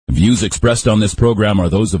views expressed on this program are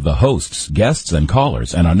those of the hosts, guests, and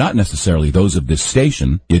callers, and are not necessarily those of this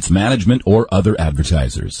station, its management, or other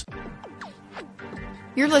advertisers.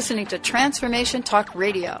 You're listening to Transformation Talk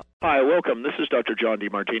Radio. Hi, welcome. This is Dr. John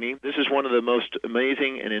DeMartini. This is one of the most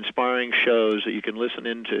amazing and inspiring shows that you can listen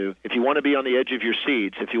into. If you want to be on the edge of your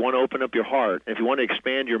seats, if you want to open up your heart, if you want to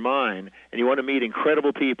expand your mind, and you want to meet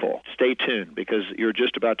incredible people, stay tuned because you're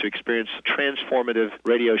just about to experience a transformative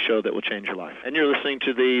radio show that will change your life. And you're listening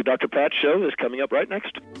to the Dr. Pat Show that's coming up right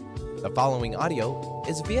next. The following audio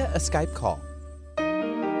is via a Skype call.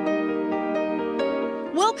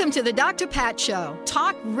 Welcome to the Dr. Pat Show.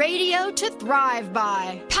 Talk radio to thrive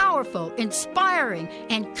by. Powerful, inspiring,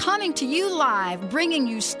 and coming to you live, bringing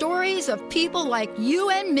you stories of people like you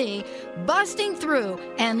and me busting through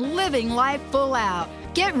and living life full out.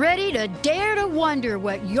 Get ready to dare to wonder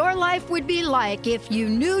what your life would be like if you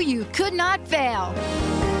knew you could not fail.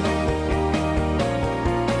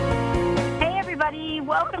 Hey, everybody.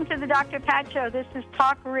 Welcome to the Dr. Pat Show. This is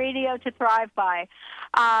Talk Radio to Thrive By.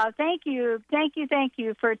 Thank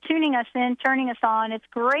you for tuning us in, turning us on. It's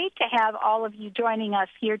great to have all of you joining us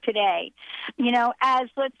here today. You know, as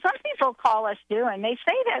what some people call us doing, they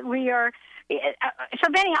say that we are.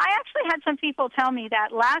 So, Benny, I actually had some people tell me that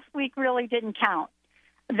last week really didn't count.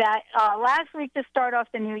 That last week to start off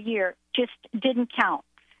the new year just didn't count.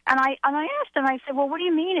 And I asked them, I said, well, what do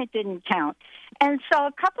you mean it didn't count? And so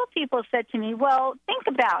a couple of people said to me, well, think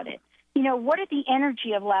about it. You know, what did the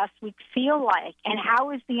energy of last week feel like? And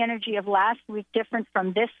how is the energy of last week different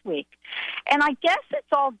from this week? And I guess it's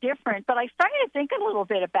all different, but I started to think a little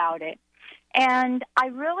bit about it. And I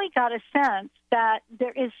really got a sense that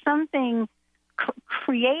there is something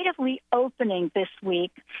creatively opening this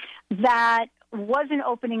week that wasn't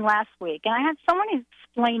opening last week. And I had someone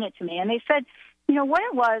explain it to me, and they said, you know, what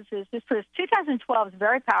it was is this was 2012's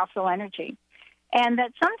very powerful energy. And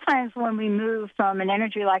that sometimes when we move from an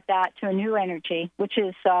energy like that to a new energy, which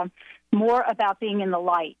is more about being in the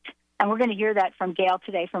light, and we're going to hear that from Gail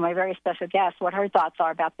today, from my very special guest, what her thoughts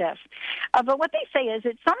are about this. But what they say is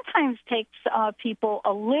it sometimes takes people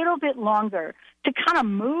a little bit longer to kind of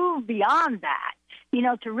move beyond that, you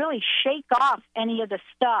know, to really shake off any of the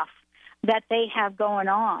stuff that they have going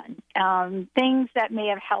on, things that may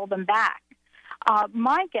have held them back.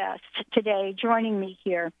 My guest today, joining me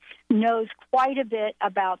here, knows quite a bit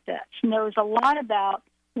about this, knows a lot about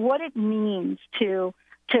what it means to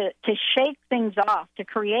shake things off, to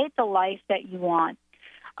create the life that you want.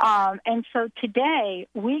 And so today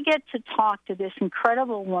we get to talk to this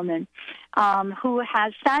incredible woman who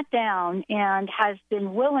has sat down and has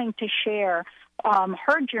been willing to share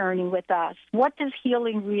her journey with us. What does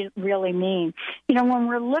healing really mean? You know, when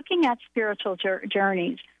we're looking at spiritual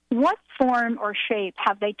journeys, what form or shape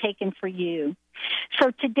have they taken for you?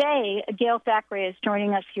 So today, Gail Thackray is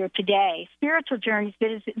joining us here today. Spiritual Journeys,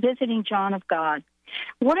 visiting John of God.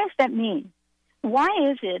 What does that mean? Why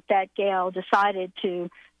is it that Gail decided to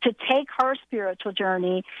take her spiritual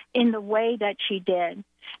journey in the way that she did?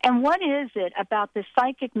 And what is it about the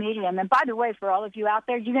psychic medium? And by the way, for all of you out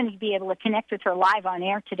there, you're going to be able to connect with her live on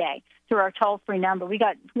air today through our toll-free number. We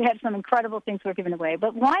have some incredible things we're giving away.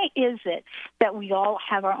 But why is it that we all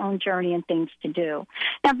have our own journey and things to do?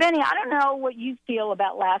 Now, Benny, I don't know what you feel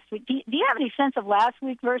about last week. Do you have any sense of last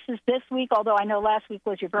week versus this week? Although I know last week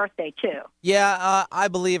was your birthday, too. Yeah, I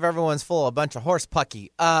believe everyone's full of a bunch of horse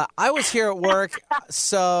pucky. I was here at work,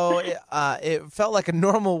 so it felt like a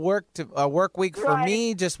normal work week for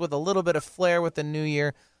me, just with a little bit of flair with the new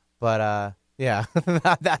year. But, yeah,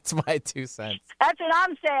 that's my 2 cents. That's what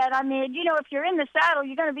I'm saying. I mean, you know, if you're in the saddle,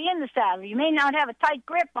 you're going to be in the saddle. You may not have a tight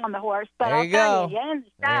grip on the horse, but I'll tell you, you're in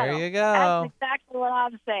the saddle. There you go. That's exactly what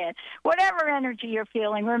I'm saying. Whatever energy you're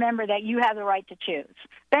feeling, remember that you have the right to choose.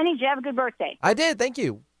 Benny, did you have a good birthday? I did. Thank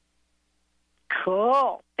you.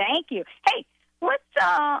 Cool. Thank you. Hey, why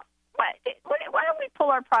don't we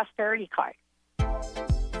pull our prosperity card?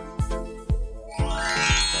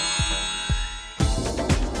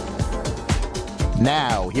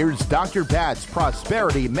 Now, here's Dr. Pat's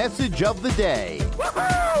prosperity message of the day.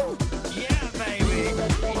 Woohoo! Yeah, baby.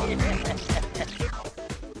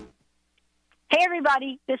 Hey,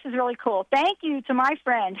 everybody. This is really cool. Thank you to my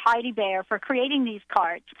friend Heidi Baer for creating these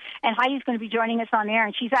cards. And Heidi's going to be joining us on air,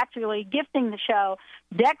 and she's actually gifting the show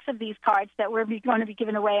decks of these cards that we're going to be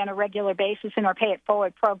giving away on a regular basis in our Pay It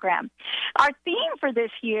Forward program. Our theme for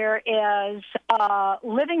this year is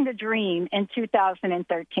Living the Dream in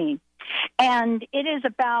 2013. And it is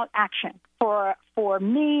about action for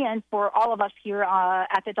me and for all of us here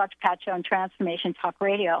at the Dr. Pat Show and Transformation Talk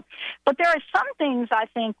Radio. But there are some things I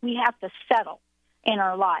think we have to settle in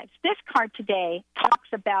our lives. This card today talks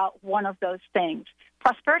about one of those things,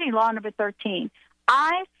 prosperity law number 13.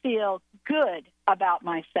 I feel good about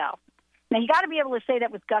myself. Now, you got to be able to say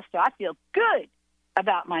that with gusto. I feel good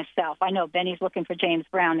about myself. I know Benny's looking for James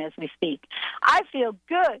Brown as we speak. I feel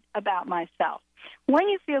good about myself. When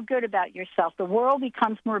you feel good about yourself, the world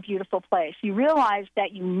becomes a more beautiful place. You realize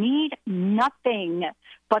that you need nothing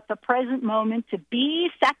but the present moment to be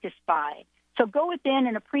satisfied. So go within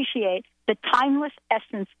and appreciate the timeless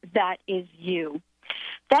essence that is you.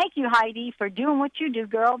 Thank you, Heidi, for doing what you do,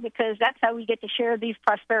 girl, because that's how we get to share these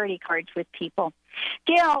prosperity cards with people.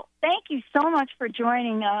 Gail, thank you so much for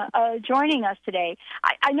joining us today.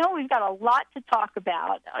 I know we've got a lot to talk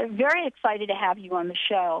about. I'm very excited to have you on the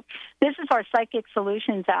show. This is our Psychic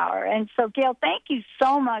Solutions Hour. And so, Gail, thank you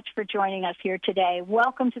so much for joining us here today.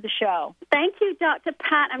 Welcome to the show. Thank you, Dr.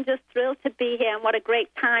 Pat. I'm just thrilled to be here, and what a great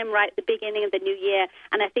time right at the beginning of the new year.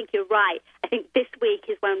 And I think you're right. I think this week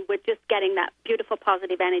is when we're just getting that beautiful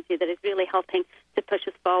positive energy that is really helping to push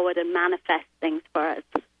us forward and manifest things for us.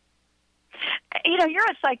 You know, you're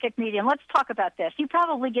a psychic medium. Let's talk about this. You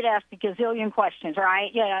probably get asked a gazillion questions, right?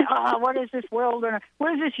 Yeah, what is this world, or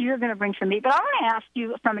what is this year going to bring for me? But I want to ask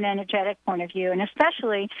you from an energetic point of view, and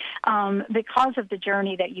especially because of the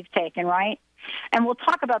journey that you've taken, right? And we'll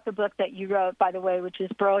talk about the book that you wrote, by the way, which is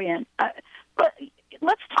brilliant. But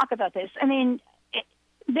let's talk about this. I mean,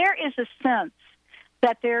 there is a sense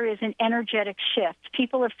that there is an energetic shift.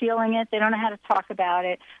 People are feeling it. They don't know how to talk about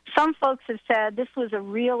it. Some folks have said this was a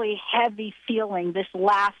really heavy feeling this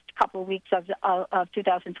last couple of weeks of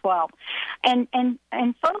 2012. And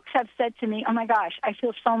folks have said to me, oh, my gosh, I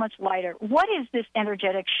feel so much lighter. What is this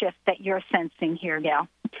energetic shift that you're sensing here, Gail?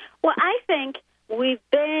 Well, I think we've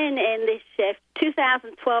been in this shift.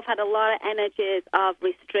 2012 had a lot of energies of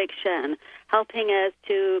restriction, helping us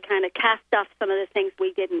to kind of cast off some of the things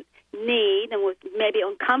we didn't need and was maybe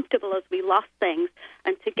uncomfortable as we lost things,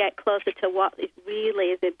 and to get closer to what really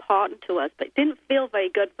is important to us. But it didn't feel very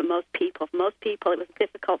good for most people. For most people, it was a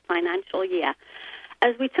difficult financial year.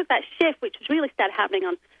 As we took that shift, which was really started happening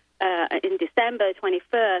on in December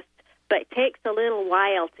 21st, but it takes a little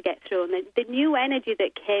while to get through. And the new energy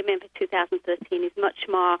that came in for 2013 is much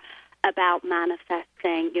more about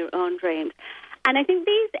manifesting your own dreams. And I think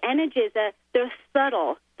these energies, they're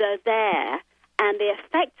subtle, they're there, and they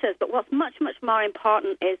affect us. But what's much, much more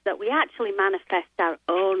important is that we actually manifest our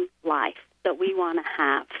own life that we want to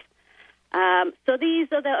have. So these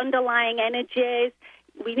are the underlying energies.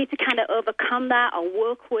 We need to kind of overcome that or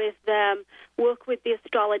work with them, work with the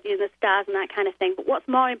astrology and the stars and that kind of thing. But what's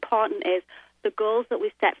more important is the goals that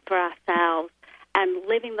we set for ourselves and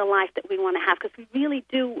living the life that we want to have, because we really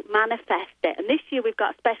do manifest it. And this year we've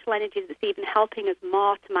got special energies that's even helping us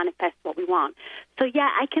more to manifest what we want. So, yeah,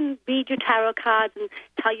 I can read your tarot cards and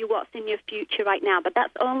tell you what's in your future right now, but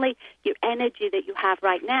that's only your energy that you have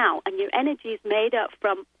right now. And your energy is made up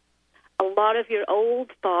from a lot of your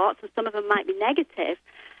old thoughts, and some of them might be negative,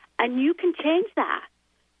 and you can change that.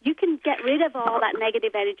 You can get rid of all that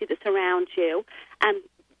negative energy that surrounds you and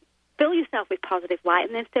fill yourself with positive light,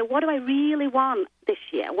 and then say, what do I really want this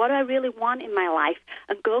year? What do I really want in my life?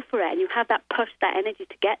 And go for it. And you have that push, that energy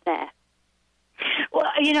to get there. Well,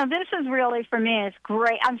 you know, this is really, for me, it's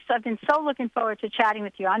great. I've been so looking forward to chatting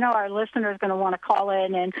with you. I know our listeners are going to want to call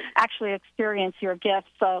in and actually experience your gifts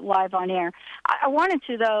live on air. I wanted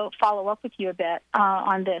to, though, follow up with you a bit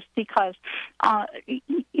on this because,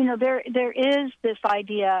 you know, there is this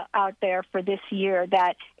idea out there for this year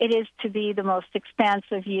that it is to be the most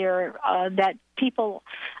expansive year that people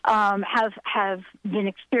have been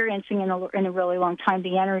experiencing in a really long time,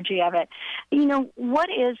 the energy of it. You know, what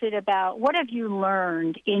is it about? What have you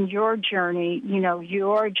learned in your journey,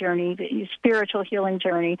 the spiritual healing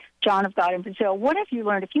journey, John of God in Brazil? What have you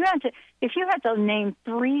learned? If you had to name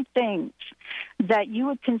three things that you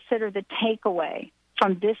would consider the takeaway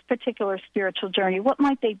from this particular spiritual journey, what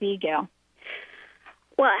might they be, Gail?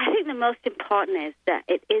 Well, I think the most important is that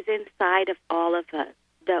it is inside of all of us,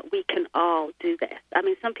 that we can all do this. I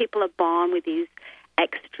mean, some people are born with these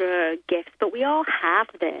extra gifts, but we all have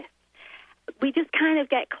this. We just kind of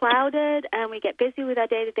get clouded and we get busy with our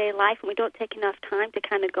day-to-day life and we don't take enough time to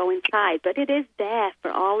kind of go inside. But it is there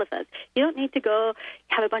for all of us. You don't need to go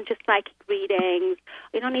have a bunch of psychic readings.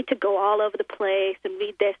 You don't need to go all over the place and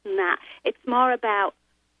read this and that. It's more about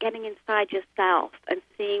getting inside yourself and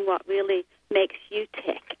seeing what really makes you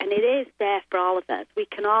tick. And it is there for all of us. We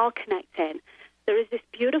can all connect in. There is this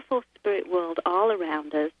beautiful spirit world all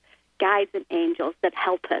around us, guides and angels that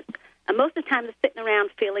help us. And most of the time they're sitting around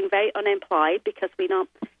feeling very unemployed because we don't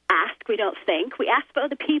ask, we don't think. We ask for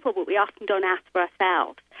other people, but we often don't ask for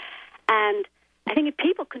ourselves. And I think if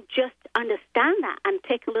people can just understand that and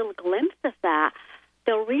take a little glimpse of that,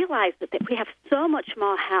 they'll realize that we have so much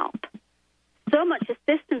more help, so much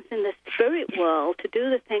assistance in the spirit world to do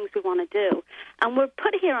the things we want to do. And we're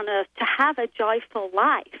put here on earth to have a joyful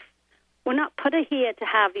life. We're not put here to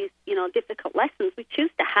have these, difficult lessons. We choose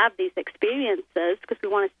to have these experiences because we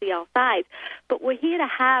want to see our sides. But we're here to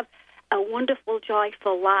have a wonderful,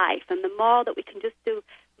 joyful life. And the more that we can just do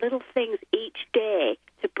little things each day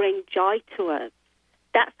to bring joy to us,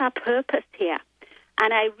 that's our purpose here.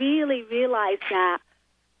 And I really realized that.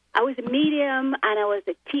 I was a medium and I was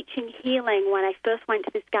a teaching healing when I first went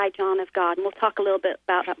to this guy, John of God. And we'll talk a little bit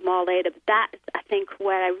about that more later. But that's, I think,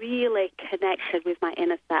 where I really connected with my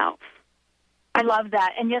inner self. I love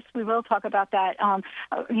that. And yes, we will talk about that. I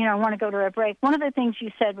want to go to a break. One of the things you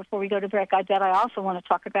said before we go to break, I also want to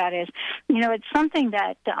talk about is, it's something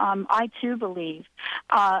that I too believe.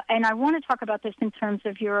 And I want to talk about this in terms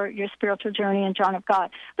of your spiritual journey and John of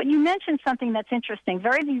God. But you mentioned something that's interesting.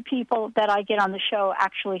 Very few people that I get on the show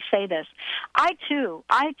actually say this. I too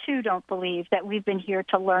don't believe that we've been here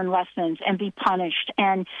to learn lessons and be punished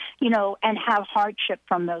and have hardship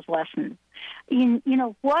from those lessons.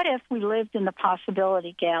 What if we lived in the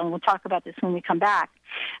possibility, Gail, and we'll talk about this when we come back,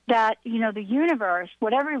 that, the universe,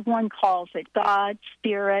 whatever one calls it, God,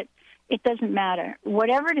 spirit, it doesn't matter.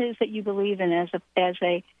 Whatever it is that you believe in as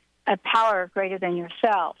a power greater than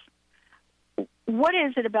yourself, what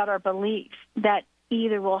is it about our belief that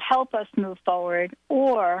either will help us move forward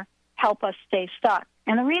or help us stay stuck?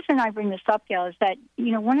 And the reason I bring this up, Gail, is that,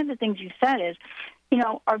 one of the things you said is,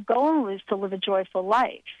 our goal is to live a joyful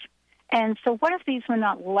life. And so what if these were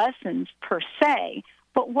not lessons per se,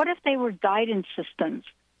 but what if they were guidance systems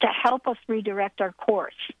to help us redirect our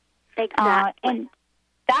course? Exactly. And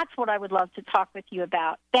that's what I would love to talk with you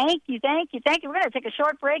about. Thank you. We're going to take a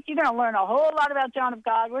short break. You're going to learn a whole lot about John of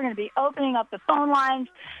God. We're going to be opening up the phone lines.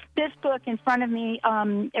 This book in front of me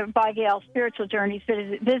by Gail, Spiritual Journeys,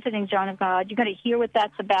 Visiting John of God. You're going to hear what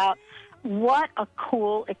that's about. What a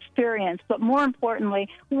cool experience. But more importantly,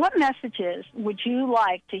 what messages would you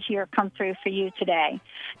like to hear come through for you today?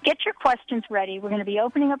 Get your questions ready. We're going to be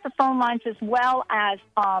opening up the phone lines as well as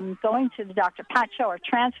going to the Dr. Pat Show or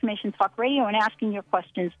Transformation Talk Radio and asking your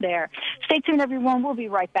questions there. Stay tuned, everyone. We'll be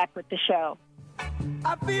right back with the show.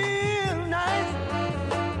 I feel nice.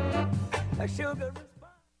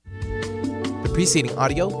 The preceding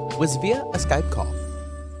audio was via a Skype call.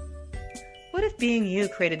 What if being you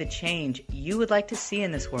created the change you would like to see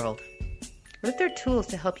in this world? What if there are tools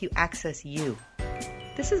to help you access you?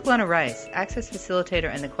 This is Glenna Rice, Access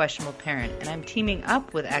Facilitator and the Questionable Parent, and I'm teaming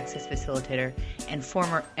up with Access Facilitator and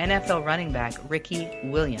former NFL running back Ricky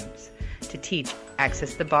Williams to teach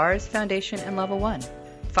Access the Bars Foundation and Level 1.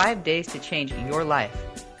 5 days to change your life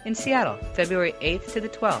in Seattle, February 8th to the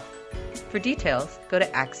 12th. For details, go to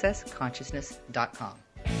accessconsciousness.com.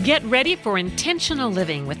 Get ready for Intentional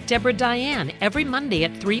Living with Deborah Diane every Monday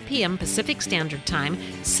at 3 p.m. Pacific Standard Time,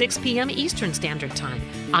 6 p.m. Eastern Standard Time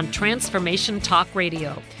on Transformation Talk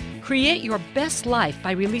Radio. Create your best life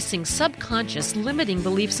by releasing subconscious limiting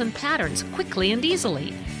beliefs and patterns quickly and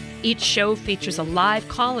easily. Each show features a live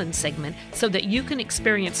call-in segment so that you can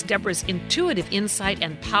experience Deborah's intuitive insight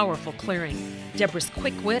and powerful clearing. Deborah's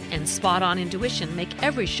quick wit and spot-on intuition make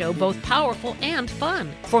every show both powerful and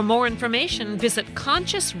fun. For more information, visit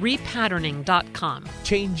ConsciousRepatterning.com.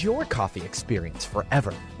 Change your coffee experience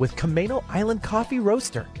forever with Camano Island Coffee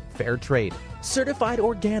Roaster. Fair trade, certified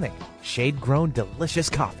organic, shade-grown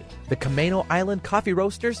delicious coffee. The Camano Island Coffee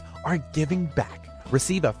Roasters are giving back.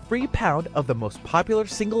 Receive a free pound of the most popular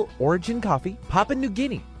single origin coffee, Papua New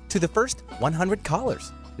Guinea, to the first 100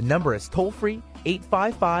 callers. The number is toll-free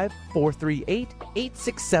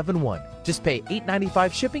 855-438-8671. Just pay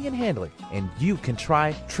 $8.95 shipping and handling, and you can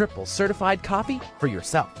try triple certified coffee for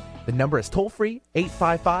yourself. The number is toll-free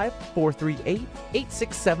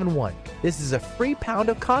 855-438-8671. This is a free pound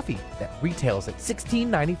of coffee that retails at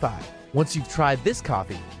 $16.95. Once you've tried this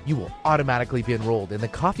coffee, you will automatically be enrolled in the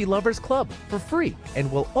Coffee Lovers Club for free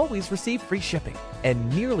and will always receive free shipping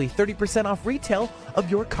and nearly 30% off retail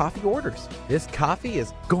of your coffee orders. This coffee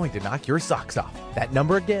is going to knock your socks off. That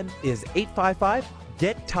number again is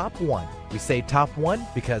 855-GET-TOP1. We say top 1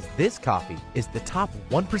 because this coffee is the top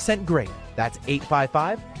 1% grade. That's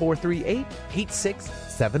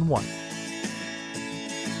 855-438-8671.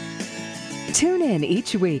 Tune in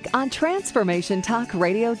each week on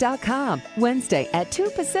TransformationTalkRadio.com, Wednesday at 2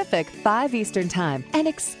 Pacific, 5 Eastern Time, and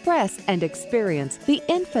express and experience the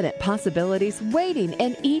infinite possibilities waiting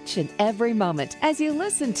in each and every moment as you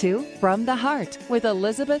listen to From the Heart with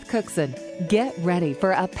Elizabeth Cookson. Get ready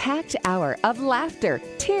for a packed hour of laughter,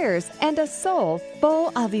 tears, and a soul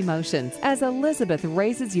full of emotions as Elizabeth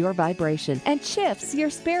raises your vibration and shifts your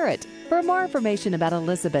spirit. For more information about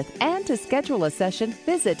Elizabeth and to schedule a session,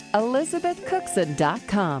 visit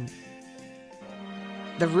elizabethcookson.com.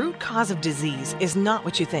 The root cause of disease is not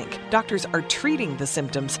what you think. Doctors are treating the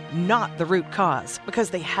symptoms, not the root cause,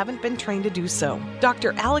 because they haven't been trained to do so.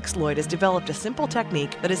 Dr. Alex Lloyd has developed a simple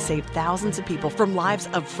technique that has saved thousands of people from lives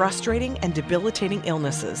of frustrating and debilitating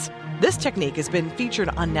illnesses. This technique has been featured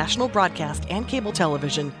on national broadcast and cable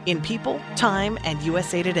television in People, Time, and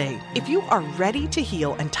USA Today. If you are ready to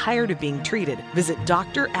heal and tired of being treated, visit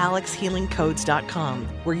dralexhealingcodes.com,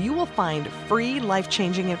 where you will find free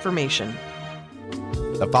life-changing information.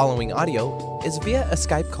 The following audio is via a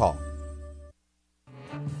Skype call.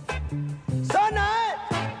 So nice,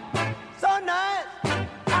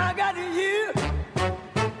 I got you.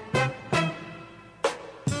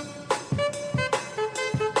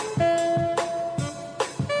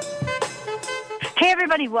 Hey,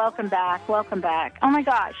 everybody, welcome back. Oh, my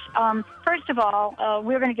gosh. First of all,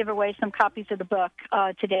 we're going to give away some copies of the book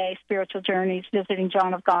today, Spiritual Journeys, Visiting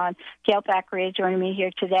John of God. Gail Thackray is joining me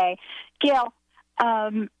here today. Gail,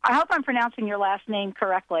 I hope I'm pronouncing your last name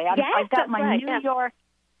correctly. I've got my right, New York.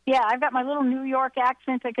 Yeah, I've got my little New York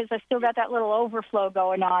accent because I still got that little overflow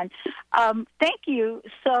going on. Thank you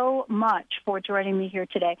so much for joining me here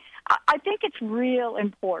today. I think it's real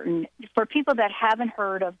important for people that haven't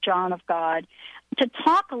heard of John of God to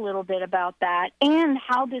talk a little bit about that and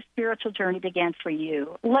how this spiritual journey began for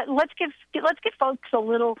you. Let's give folks a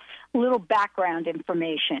little background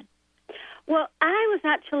information. Well, I was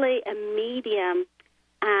actually a medium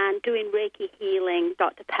and doing Reiki healing,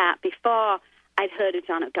 Dr. Pat, before I'd heard of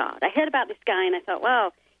John of God. I heard about this guy, and I thought,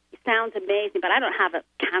 well, he sounds amazing, but I don't have a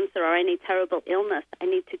cancer or any terrible illness. I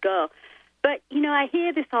need to go. But, I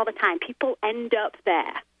hear this all the time. People end up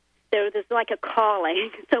there. There's like a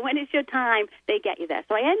calling. So when it's your time, they get you there.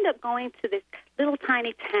 So I end up going to this little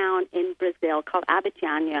tiny town in Brazil called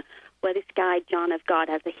Abidjan, where this guy, John of God,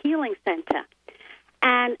 has a healing center.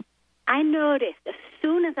 And I noticed as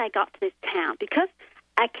soon as I got to this town, because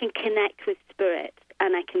I can connect with spirits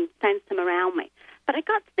and I can sense them around me, but I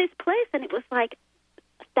got to this place and it was like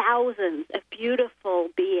thousands of beautiful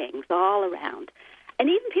beings all around. And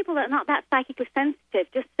even people that are not that psychically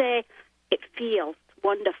sensitive just say, it feels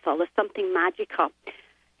wonderful, there's something magical.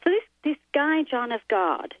 So this guy, John of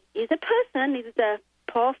God, he's a person, he's a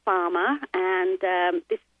poor farmer, and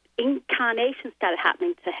this incarnation started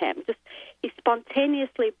happening to him. Just he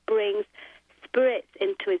spontaneously brings spirits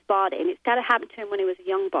into his body, and it started happening to him when he was a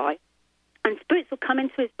young boy. And spirits would come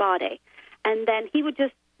into his body, and then he would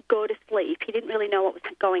just go to sleep. He didn't really know what was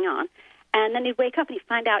going on. And then he'd wake up and he'd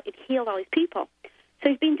find out he'd healed all his people. So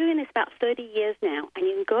he's been doing this about 30 years now, and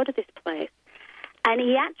you can go to this place, and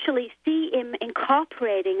he actually see him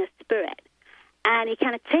incorporating a spirit. And he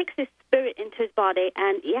kind of takes this spirit into his body,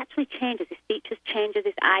 and he actually changes. His features change,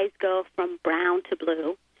 his eyes go from brown to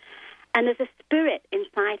blue. And there's a spirit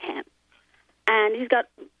inside him. And he's got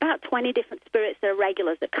about 20 different spirits that are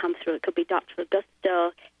regulars that come through. It could be Dr.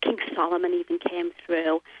 Augusto, King Solomon even came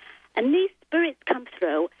through. And these spirits come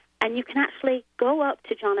through, and you can actually go up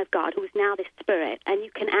to John of God, who is now this spirit, and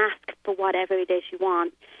you can ask for whatever it is you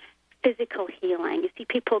want. Physical healing. You see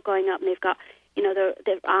people going up and they've got,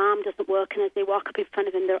 their arm doesn't work, and as they walk up in front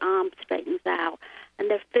of him, their arm straightens out. And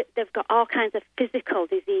they've got all kinds of physical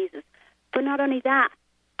diseases. But not only that,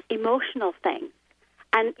 emotional things.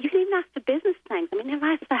 And you can even ask for business things. I mean, they've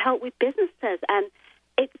asked for help with businesses, and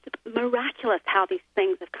it's miraculous how these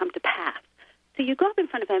things have come to pass. So you go up in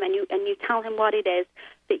front of him and you tell him what it is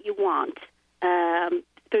that you want,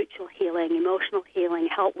 spiritual healing, emotional healing,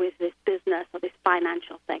 help with this business or this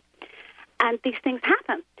financial thing. And these things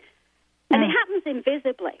happen. And it happens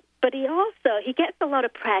invisibly. But he gets a lot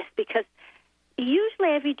of press because usually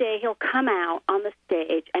every day he'll come out on the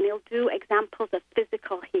stage and he'll do examples of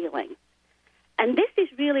physical healing. And this is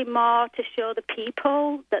really more to show the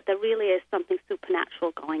people that there really is something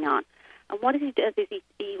supernatural going on. And what he does is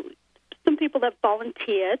some people have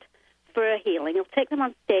volunteered for a healing. He'll take them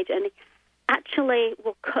on stage and he actually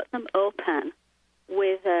will cut them open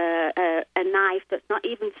with a knife that's not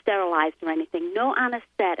even sterilized or anything, no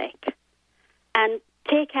anesthetic, and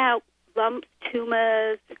take out lumps,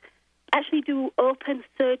 tumors, actually do open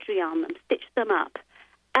surgery on them, stitch them up.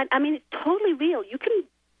 And, I mean, it's totally real. You can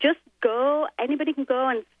just go, anybody can go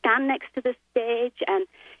and stand next to the stage, and,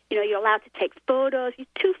 you're allowed to take photos. You're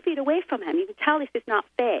 2 feet away from him. You can tell this is not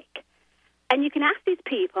fake. And you can ask these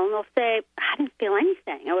people, and they'll say, I didn't feel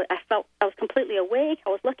anything. I felt I was completely awake. I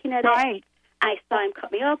was looking at it. I saw him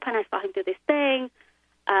cut me open. I saw him do this thing.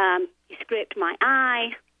 He scraped my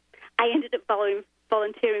eye. I ended up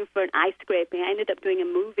volunteering for an eye scraping. I ended up doing a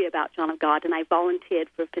movie about John of God, and I volunteered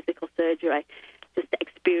for physical surgery. just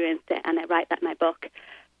experienced it, and I write that in my book.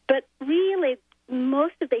 But really,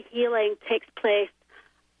 most of the healing takes place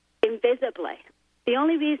invisibly. The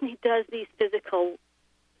only reason he does these physical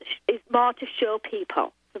is more to show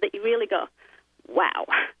people so that you really go, wow,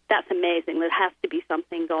 that's amazing. There has to be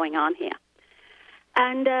something going on here.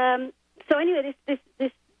 And so anyway,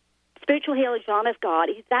 this spiritual healer, John of God,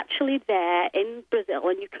 he's actually there in Brazil,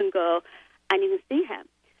 and you can go and you can see him.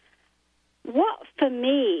 What, for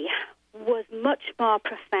me, was much more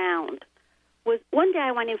profound was one day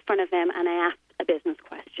I went in front of him and I asked a business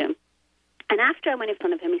question. And after I went in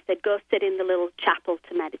front of him, he said, go sit in the little chapel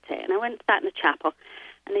to meditate. And I went and sat in the chapel,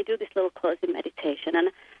 and they do this little closing meditation. And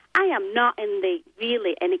I am not in the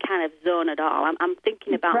really any kind of zone at all. I'm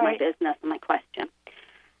thinking about my business and my question.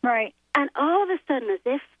 Right. And all of a sudden, as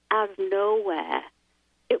if out of nowhere,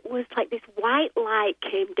 it was like this white light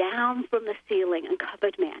came down from the ceiling and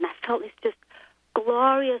covered me. And I felt this just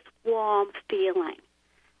glorious, warm feeling.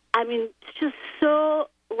 I mean, it's just so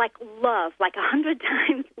like love, like 100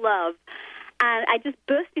 times love. And I just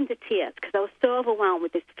burst into tears because I was so overwhelmed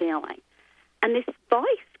with this feeling. And this voice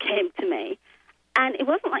came to me, and it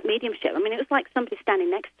wasn't like mediumship. I mean, it was like somebody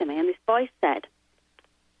standing next to me, and this voice said,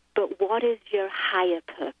 but what is your higher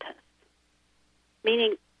purpose?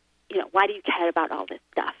 Meaning, you know, why do you care about all this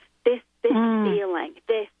stuff? This feeling,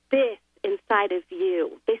 this inside of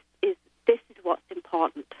you, this is what's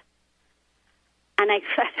important. And I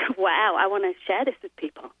said, wow, I want to share this with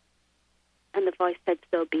people. And the voice said,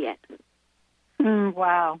 so be it.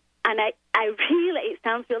 Wow. And I really, it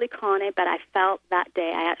sounds really corny, but I felt that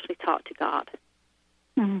day I actually talked to God.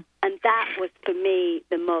 Mm-hmm. And that was, for me,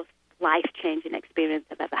 the most life-changing experience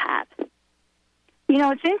I've ever had. You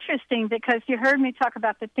know, it's interesting because you heard me talk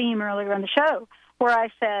about the theme earlier in the show where I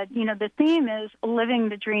said, you know, the theme is living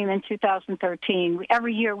the dream in 2013.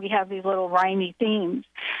 Every year we have these little rhymey themes.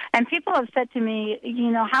 And people have said to me,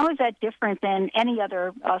 you know, how is that different than any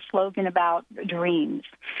other slogan about dreams?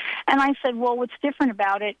 And I said, well, what's different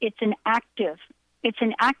about it, it's an active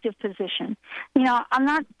position. You know, I'm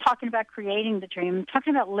not talking about creating the dream. I'm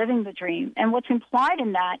talking about living the dream. And what's implied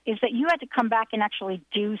in that is that you had to come back and actually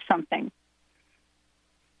do something.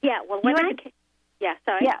 Yeah, well,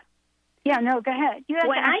 sorry. Yeah, no, go ahead. You had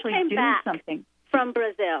when to actually I came do back something. From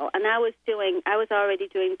Brazil, and I was already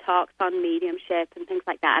doing talks on mediumship and things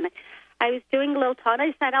like that, and I was doing a little talk, and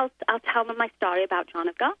I said, I'll tell them my story about John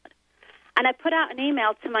of God. And I put out an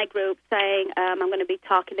email to my group saying, I'm going to be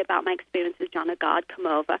talking about my experience with John of God, come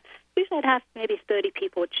over. Usually I'd have maybe 30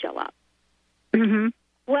 people would show up. Mm-hmm.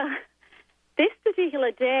 Well, this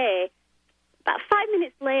particular day, about 5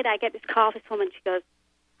 minutes later, I get this call from someone, she goes,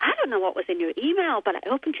 I don't know what was in your email, but I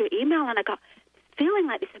opened your email and I got this feeling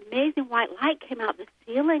like this amazing white light came out of the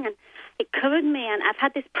ceiling and it covered me. And I've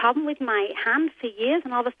had this problem with my hand for years,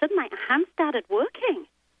 and all of a sudden my hand started working.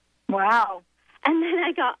 Wow. And then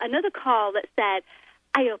I got another call that said,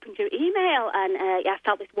 I opened your email and I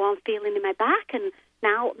felt this warm feeling in my back, and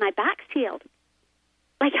now my back's healed.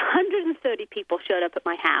 Like 130 people showed up at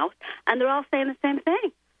my house, and they're all saying the same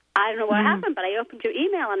thing. I don't know what happened, but I opened your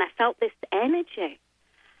email and I felt this energy.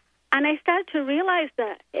 And I started to realize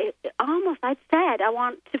that I'd said, I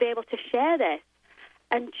want to be able to share this.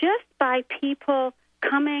 And just by people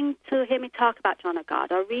coming to hear me talk about John of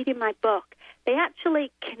God or reading my book, they actually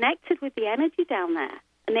connected with the energy down there.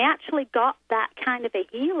 And they actually got that kind of a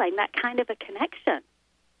healing, that kind of a connection.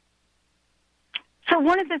 So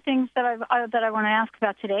one of the things that I want to ask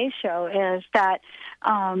about today's show is that,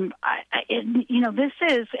 this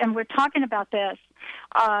is, and we're talking about this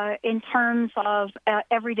in terms of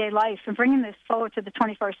everyday life and bringing this forward to the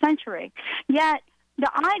 21st century. Yet the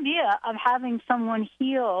idea of having someone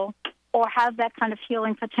heal or have that kind of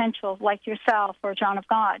healing potential like yourself or John of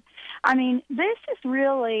God, I mean, this is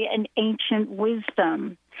really an ancient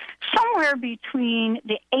wisdom. Somewhere between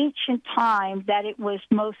the ancient time that it was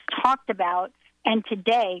most talked about and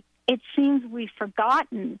today, it seems we've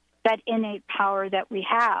forgotten that innate power that we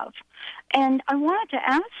have. And I wanted to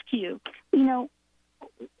ask you,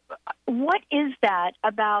 what is that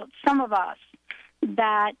about some of us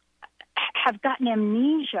that have gotten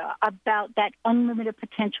amnesia about that unlimited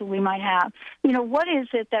potential we might have? What is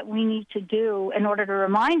it that we need to do in order to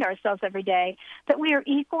remind ourselves every day that we are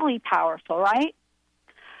equally powerful, right?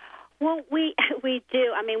 Well, we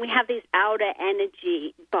do. I mean, we have these outer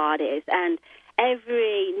energy bodies, and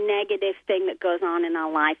every negative thing that goes on in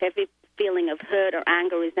our life, every feeling of hurt or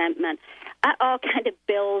anger, resentment, that all kind of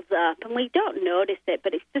builds up, and we don't notice it,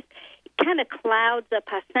 but it kind of clouds up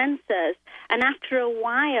our senses, and after a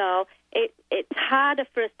while, it's harder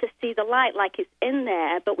for us to see the light like it's in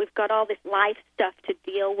there, but we've got all this life stuff to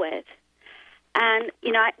deal with. And,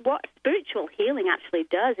 what spiritual healing actually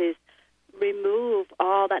does is remove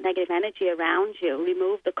all that negative energy around you,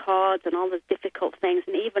 remove the cords and all those difficult things,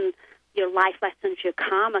 and even your life lessons, your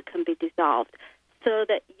karma can be dissolved so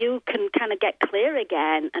that you can kind of get clear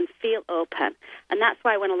again and feel open. And that's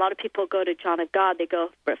why when a lot of people go to John of God, they go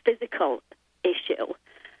for a physical issue,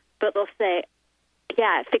 but they'll say,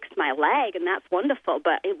 yeah, it fixed my leg, and that's wonderful,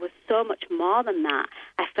 but it was so much more than that.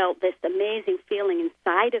 I felt this amazing feeling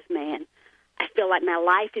inside of me, and I feel like my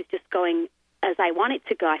life is just going as I want it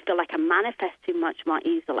to go. I feel like I'm manifesting much more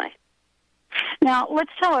easily. Now,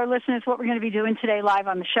 let's tell our listeners what we're going to be doing today live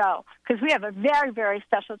on the show, because we have a very, very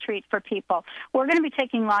special treat for people. We're going to be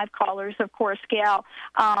taking live callers, of course, Gail,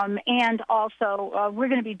 and also we're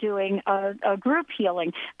going to be doing a group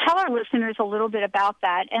healing. Tell our listeners a little bit about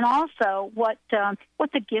that, and also what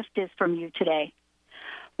the gift is from you today.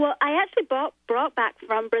 Well, I actually brought back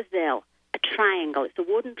from Brazil a triangle. It's a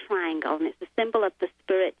wooden triangle, and it's a symbol of the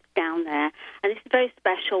spirits down there. And it's a very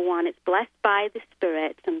special one. It's blessed by the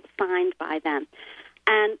spirits and signed by them.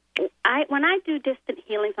 And when I do distant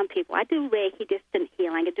healings on people, I do Reiki distant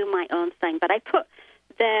healing. I do my own thing, but I put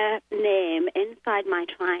their name inside my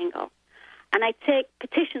triangle. And I take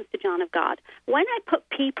petitions to John of God. When I put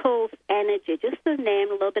people's energy, just the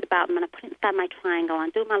name, a little bit about them, and I put it inside my triangle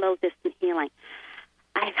and do my little distant healing,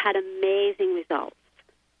 I've had amazing results.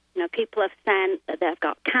 People have sent that they've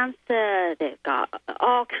got cancer, they've got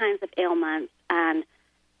all kinds of ailments, and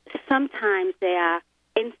sometimes they are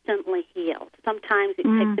instantly healed. Sometimes it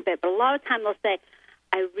takes a bit, but a lot of times they'll say,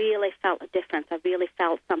 I really felt a difference, I really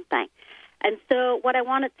felt something. And so what I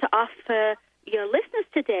wanted to offer your listeners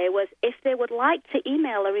today was if they would like to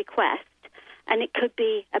email a request, and it could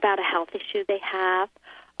be about a health issue they have,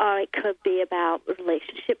 or it could be about a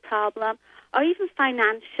relationship problem, or even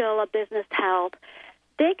financial or business help,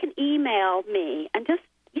 they can email me and just,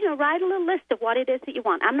 write a little list of what it is that you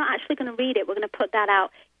want. I'm not actually going to read it. We're going to put that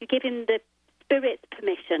out. You give him the spirit's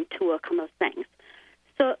permission to work on those things.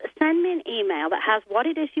 So send me an email that has what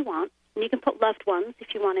it is you want, and you can put loved ones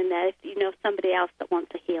if you want in there, if you know somebody else that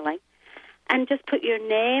wants a healing. And just put your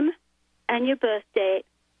name and your birth date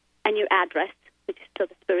and your address, which is so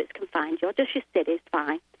the spirits can find you, or just your city is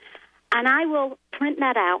fine. And I will print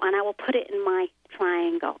that out, and I will put it in my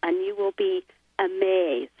triangle, and you will be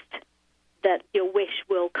amazed that your wish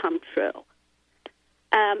will come true.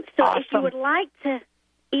 So awesome. If you would like to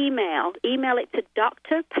email it to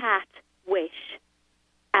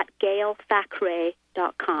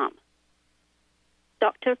drpatwish@gailthackray.com.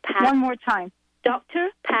 Dr. Pat. One more time. Dr.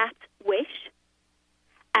 Pat Wish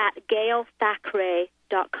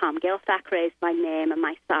 @gailthackray.com. Gail Thackray is my name and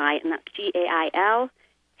my site, and that's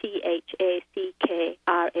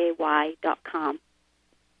GailThackray.com.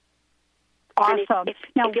 Awesome. And if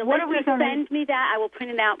you'll send me that, I will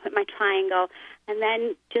print it out, put my triangle, and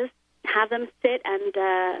then just have them sit and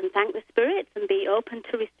thank the spirits and be open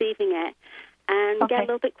to receiving it, and get a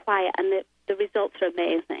little bit quiet, and the results are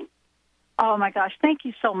amazing. Oh, my gosh. Thank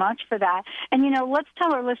you so much for that. And, let's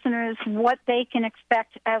tell our listeners what they can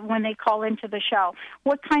expect when they call into the show.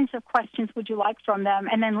 What kinds of questions would you like from them?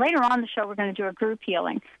 And then later on the show, we're going to do a group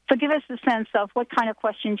healing. So give us a sense of what kind of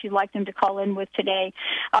questions you'd like them to call in with today.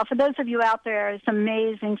 For those of you out there, this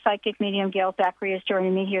amazing psychic medium, Gail Thackray, is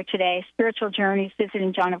joining me here today. Spiritual Journeys,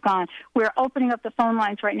 visiting John of God. We're opening up the phone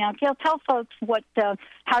lines right now. Gail, tell folks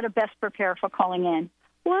how to best prepare for calling in.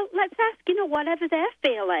 Well, let's ask, whatever they're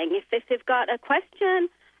feeling. If they've got a question,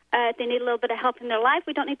 they need a little bit of help in their life.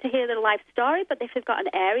 We don't need to hear their life story, but if they've got an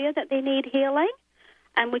area that they need healing,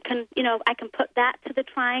 and we can, I can put that to the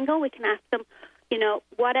triangle. We can ask them,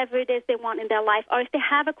 whatever it is they want in their life. Or if they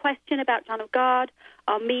have a question about John of God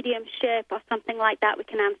or mediumship or something like that, we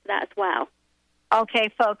can answer that as well. Okay,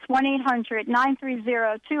 folks,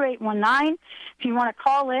 1-800-930-2819. If you want to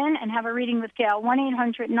call in and have a reading with Gail,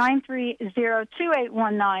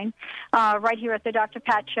 1-800-930-2819, right here at the Dr.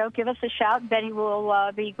 Pat Show. Give us a shout. Betty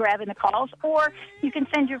will be grabbing the calls. Or you can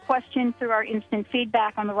send your question through our instant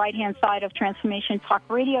feedback on the right-hand side of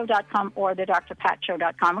TransformationTalkRadio.com or the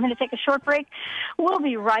drpatshow.com. We're going to take a short break. We'll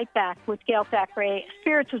be right back with Gail Thackray,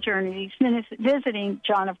 Spiritual Journeys, visiting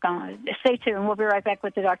John of God. Stay tuned. We'll be right back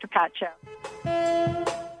with the Dr. Pat Show.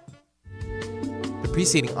 The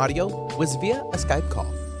preceding audio was via a Skype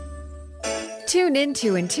call. Tune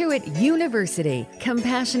into Intuit University,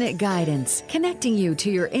 compassionate guidance, connecting you to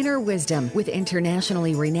your inner wisdom with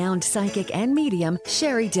internationally renowned psychic and medium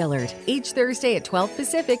Sherry Dillard. Each Thursday at 12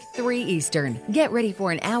 Pacific, 3 Eastern. Get ready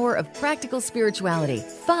for an hour of practical spirituality,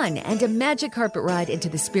 fun, and a magic carpet ride into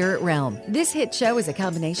the spirit realm. This hit show is a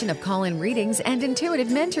combination of call-in readings and intuitive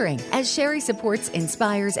mentoring, as Sherry supports,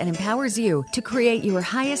 inspires, and empowers you to create your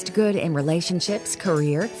highest good in relationships,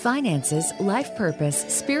 career, finances, life purpose,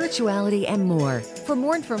 spirituality, and more. For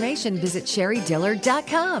more information, visit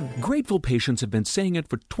SherryDillard.com. Grateful patients have been saying it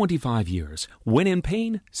for 25 years. When in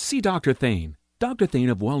pain, see Dr. Thane. Dr.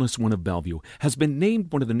 Thane of Wellness One of Bellevue has been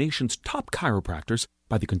named one of the nation's top chiropractors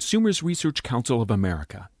by the Consumers Research Council of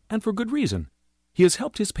America, and for good reason. He has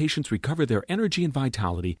helped his patients recover their energy and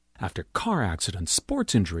vitality after car accidents,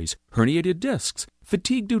 sports injuries, herniated discs,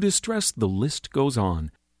 fatigue due to stress, the list goes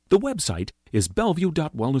on. The website is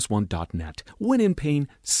bellevue.wellness1.net. When in pain,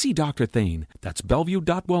 see Dr. Thane. That's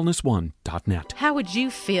bellevue.wellness1.net. How would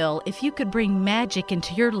you feel if you could bring magic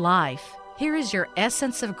into your life? Here is your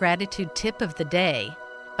Essence of Gratitude tip of the day.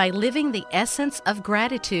 By living the essence of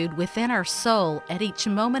gratitude within our soul at each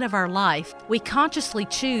moment of our life, we consciously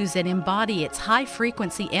choose and embody its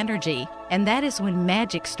high-frequency energy, and that is when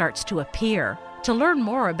magic starts to appear. To learn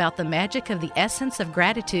more about the magic of the essence of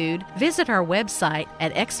gratitude, visit our website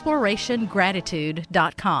at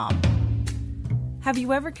explorationgratitude.com. Have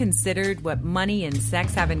you ever considered what money and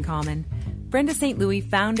sex have in common? Brenda St. Louis,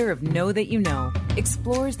 founder of Know That You Know,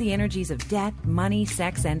 explores the energies of debt, money,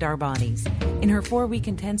 sex, and our bodies. In her 4-week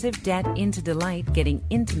intensive Debt into Delight, Getting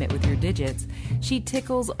Intimate with Your Digits, she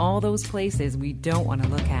tickles all those places we don't want to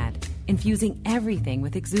look at, infusing everything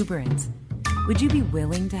with exuberance. Would you be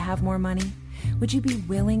willing to have more money? Would you be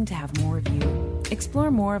willing to have more of you?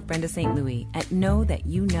 Explore more of Brenda St. Louis at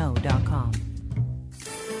knowthatyouknow.com.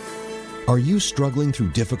 Are you struggling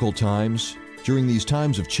through difficult times? During these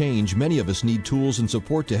times of change, many of us need tools and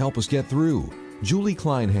support to help us get through. Julie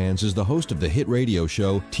Kleinhans is the host of the hit radio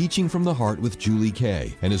show Teaching from the Heart with Julie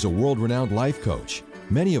Kay and is a world-renowned life coach.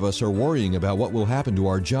 Many of us are worrying about what will happen to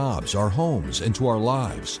our jobs, our homes, and to our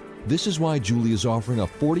lives. This is why Julie is offering a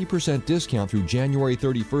 40% discount through January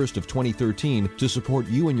 31st of 2013 to support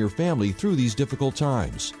you and your family through these difficult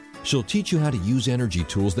times. She'll teach you how to use energy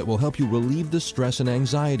tools that will help you relieve the stress and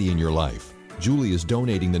anxiety in your life. Julie is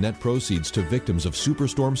donating the net proceeds to victims of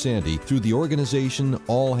Superstorm Sandy through the organization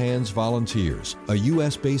All Hands Volunteers, a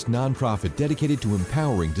U.S.-based nonprofit dedicated to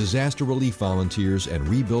empowering disaster relief volunteers and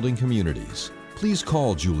rebuilding communities. Please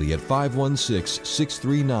call Julie at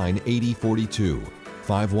 516-639-8042.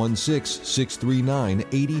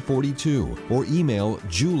 516-639-8042 or email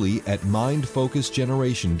Julie at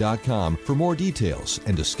mindfocusgeneration.com for more details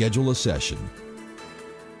and to schedule a session.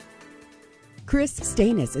 Chris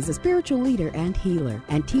Stanis is a spiritual leader and healer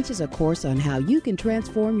and teaches a course on how you can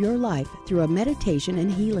transform your life through a meditation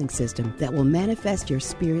and healing system that will manifest your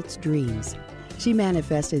spirit's dreams. She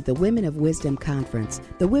manifested the Women of Wisdom Conference,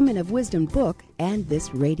 the Women of Wisdom book, and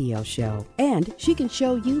this radio show. And she can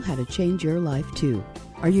show you how to change your life too.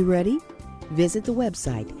 Are you ready? Visit the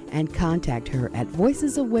website and contact her at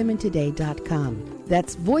voicesofwomentoday.com.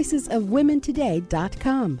 That's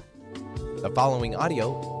voicesofwomentoday.com. The following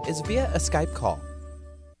audio is via a Skype call.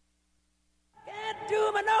 Can't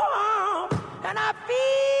do me no harm, and I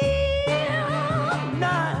feel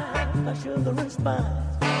nice, a sugar spice.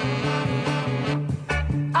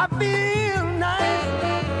 I feel nice.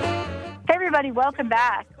 Hey everybody, welcome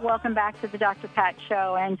back. Welcome back to the Dr. Pat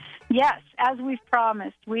Show. And yes, as we've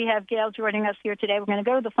promised, we have Gail joining us here today. We're going to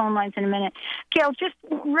go to the phone lines in a minute. Gail, just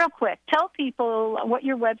real quick, tell people what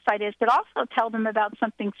your website is, but also tell them about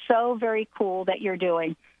something so very cool that you're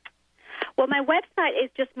doing. Well, my website is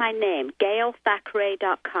just my name,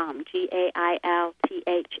 GailThackray.com,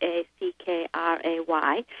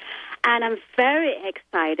 GailThackray. And I'm very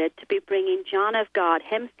excited to be bringing John of God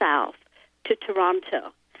himself to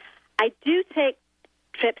Toronto. I do take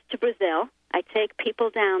trips to Brazil. I take people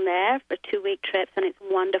down there for 2-week trips, and it's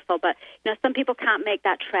wonderful. But, some people can't make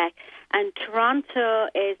that trek. And Toronto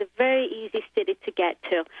is a very easy city to get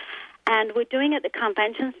to. And we're doing it at the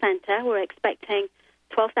convention center. We're expecting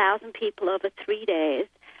 12,000 people over 3 days.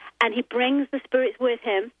 And he brings the spirits with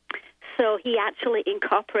him. So he actually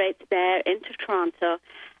incorporates there into Toronto.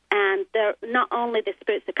 And they're not only the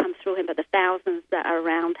spirits that come through him, but the thousands that are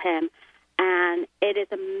around him. And it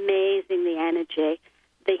is amazing, the energy.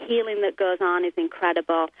 The healing that goes on is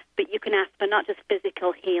incredible. But you can ask for not just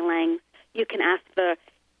physical healing. You can ask for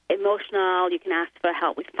emotional. You can ask for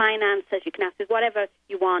help with finances. You can ask for whatever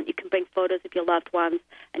you want. You can bring photos of your loved ones,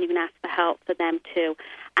 and you can ask for help for them too.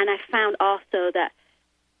 And I found also that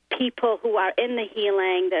people who are in the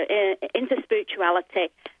healing, they're into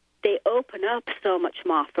spirituality, they open up so much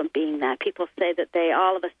more from being there. People say that they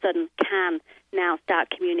all of a sudden can now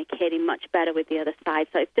start communicating much better with the other side.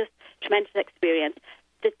 So it's just a tremendous experience.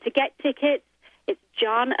 To get tickets, it's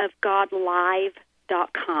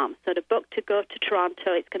johnofgodlive.com. So the book to go to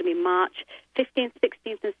Toronto, it's going to be March 15th,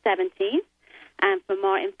 16th, and 17th. And for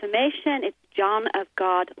more information, it's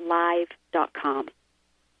johnofgodlive.com.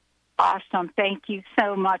 Awesome. Thank you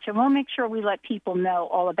so much. And we'll make sure we let people know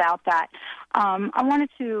all about that. I wanted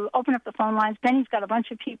to open up the phone lines. Benny's got a bunch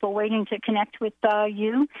of people waiting to connect with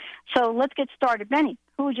you. So let's get started. Benny,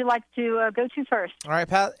 who would you like to go to first? All right,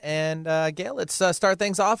 Pat and Gail, let's start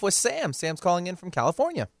things off with Sam. Sam's calling in from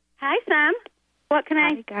California. Hi, Sam. What can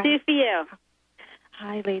I do for you?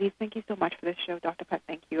 Hi, ladies. Thank you so much for this show, Dr. Pat.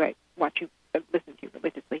 Thank you. I watch you, listen to you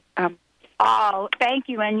religiously. Oh, thank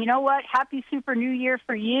you. And you know what? Happy Super New Year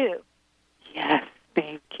for you. Yes,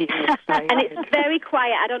 thank you. And it's very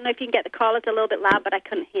quiet. I don't know if you can get the callers a little bit loud, but I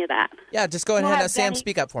couldn't hear that. Yeah, just go ahead, Sam,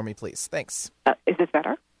 speak up for me, please. Thanks. Is this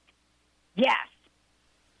better? Yes.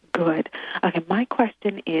 Good. Okay, my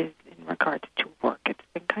question is in regards to work. It's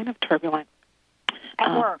been kind of turbulent.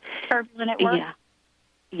 At work? Turbulent at work?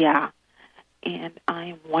 Yeah. And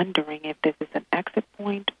I'm wondering if this is an exit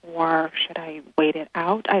point or should I wait it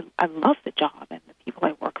out? I love the job and the people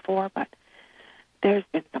I work for, but there's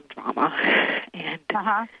been some drama. And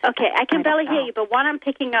Okay, I can barely hear you, but what I'm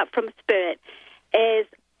picking up from Spirit is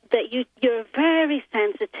that you're very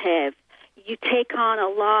sensitive. You take on a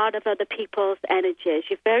lot of other people's energies.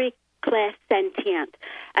 You're very clairsentient.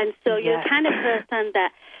 And so you're the kind of person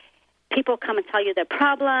that people come and tell you their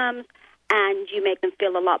problems, and you make them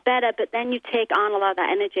feel a lot better, but then you take on a lot of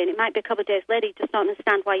that energy, and it might be a couple of days later you just don't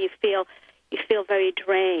understand why you feel very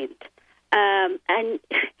drained. And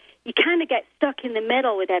you kind of get stuck in the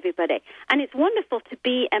middle with everybody. And it's wonderful to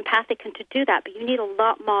be empathic and to do that, but you need a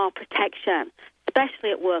lot more protection,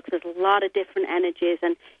 especially at work. There's a lot of different energies,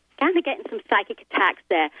 and kind of getting some psychic attacks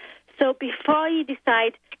there. So before you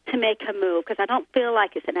decide to make a move, because I don't feel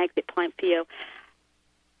like it's an exit point for you,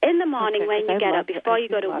 in the morning when you get up, before you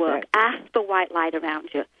go to work, ask for white light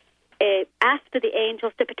around you. Ask for the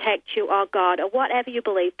angels to protect you or God or whatever you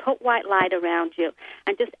believe. Put white light around you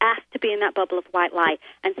and just ask to be in that bubble of white light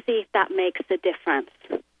and see if that makes a difference.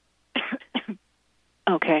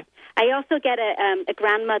 Okay. I also get a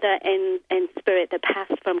grandmother in spirit that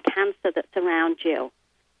passed from cancer that's around you.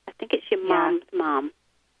 I think it's your mom's mom.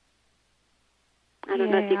 I don't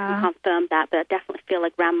know if you can confirm that, but I definitely feel a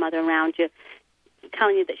grandmother around you.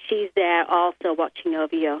 Telling you that she's there also watching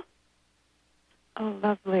over you. Oh,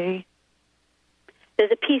 lovely.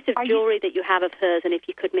 There's a piece of jewelry that you have of hers, and if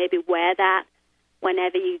you could maybe wear that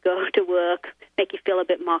whenever you go to work, make you feel a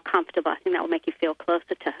bit more comfortable, I think that will make you feel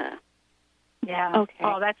closer to her. Yeah. Okay.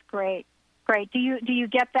 Oh, that's great. Great. Do you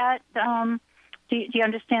get that? Do you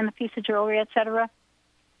understand the piece of jewelry, et cetera?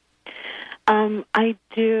 I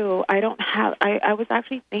do. I don't have. I was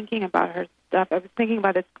actually thinking about her stuff. I was thinking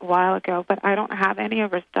about this a while ago, but I don't have any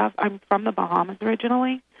of her stuff. I'm from the Bahamas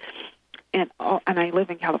originally, and I live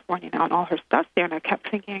in California now, and all her stuff's there. And I kept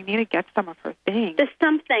thinking I need to get some of her things. There's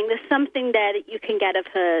something there that you can get of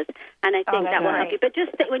hers, and I think that will help you. But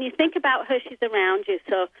just when you think about her, she's around you,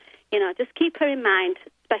 so just keep her in mind,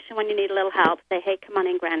 especially when you need a little help. Say, hey, come on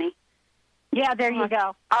in, Granny. Yeah, there you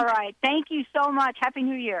go. All right. Thank you so much. Happy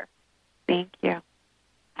New Year. Thank you.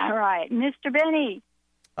 All right. Mr. Benny.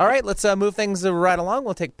 All right, let's move things right along.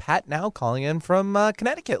 We'll take Pat now, calling in from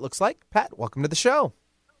Connecticut, looks like. Pat, welcome to the show.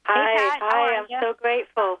 Hi, Pat. Hi, I'm so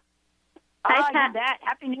grateful. Hi, Pat.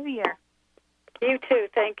 Happy New Year. You too.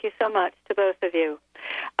 Thank you so much to both of you.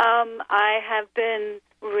 I have been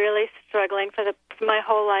really struggling for my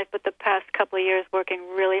whole life, but the past couple of years working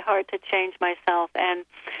really hard to change myself. And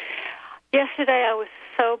yesterday I was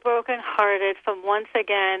so brokenhearted from once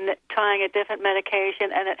again trying a different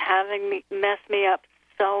medication and it having messed me up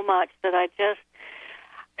so much that I just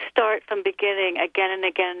start from beginning again and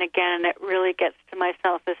again and again, and it really gets to my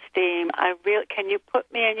self-esteem. Can you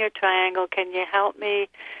put me in your triangle? Can you help me?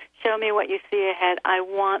 Show me what you see ahead. I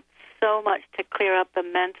want so much to clear up the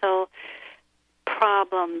mental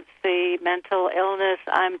problems, the mental illness.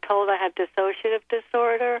 I'm told I have dissociative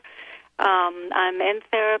disorder. I'm in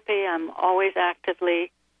therapy. I'm always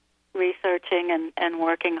actively researching and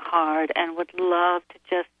working hard and would love to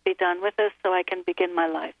just be done with this so I can begin my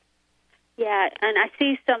life. Yeah, and I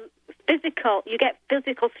see some you get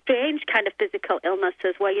strange kind of physical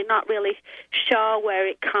illnesses where you're not really sure where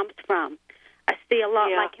it comes from. I see a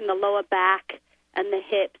lot like in the lower back and the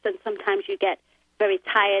hips, and sometimes you get very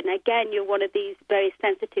tired. And again, you're one of these very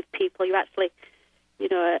sensitive people. You actually,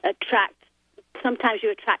 attract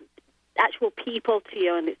actual people to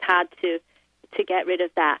you, and it's hard to get rid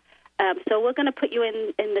of that. So we're going to put you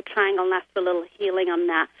in the triangle and ask for a little healing on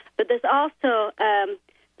that. But there's also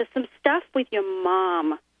there's some stuff with your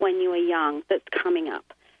mom when you were young that's coming up.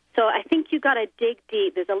 So I think you got to dig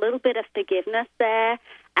deep. There's a little bit of forgiveness there,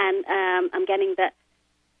 and I'm getting that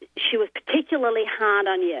she was particularly hard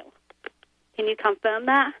on you. Can you confirm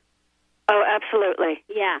that? Oh, absolutely.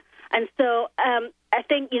 Yeah. And so I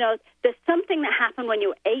think, there's something that happened when you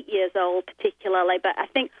were 8 years old particularly, but I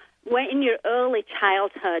think when in your early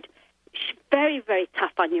childhood, she's very, very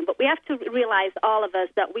tough on you. But we have to realize, all of us,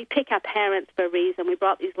 that we pick our parents for a reason. We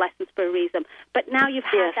brought these lessons for a reason. But now you've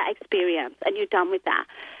had that experience, and you're done with that.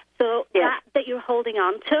 So that you're holding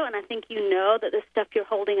on to, and I think you know that the stuff you're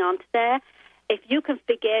holding on to there, if you can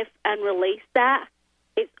forgive and release that,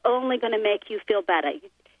 it's only going to make you feel better.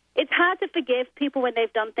 It's hard to forgive people when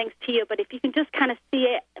they've done things to you, but if you can just kind of see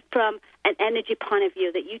it from an energy point of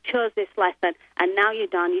view, that you chose this lesson and now you're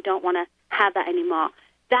done, you don't want to have that anymore,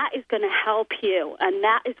 that is going to help you, and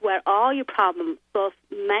that is where all your problems, both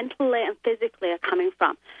mentally and physically, are coming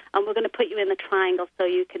from. And we're going to put you in the triangle so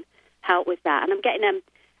you can help with that. And I'm getting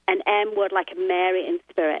an M word, like a Mary in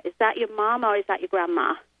spirit. Is that your mom or is that your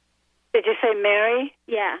grandma? Did you say Mary?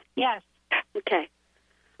 Yeah. Yes. Okay.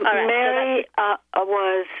 All right. Mary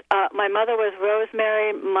was, my mother was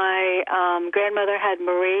Rosemary. My grandmother had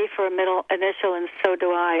Marie for a middle initial, and so do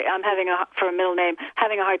I. I'm for a middle name,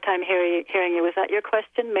 having a hard time hearing you. Was that your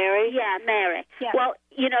question, Mary? Yeah, Mary. Yeah. Well,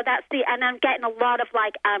 that's and I'm getting a lot of,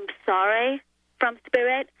 I'm sorry from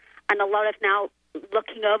spirit, and a lot of now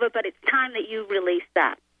looking over, but it's time that you release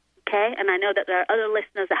that, okay? And I know that there are other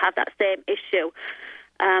listeners that have that same issue.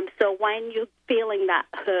 So when you're feeling that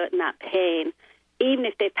hurt and that pain, even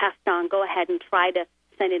if they've passed on, go ahead and try to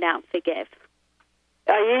send it out and forgive.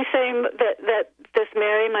 Are you saying that this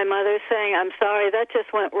Mary, my mother, saying, I'm sorry, that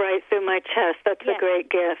just went right through my chest. That's a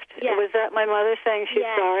great gift. Yes. Was that my mother saying she's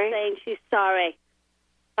sorry? Saying she's sorry.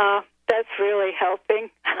 That's really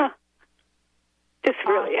helping. Just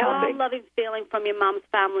really helping. All loving feeling from your mom's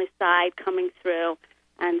family side coming through.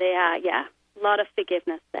 And they are, a lot of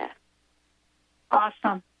forgiveness there.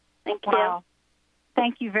 Awesome. Thank you. Wow.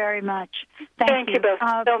 Thank you very much. Thank you both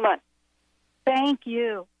so much. Thank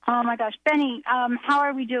you. Oh, my gosh. Benny, how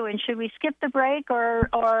are we doing? Should we skip the break,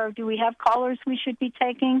 or do we have callers we should be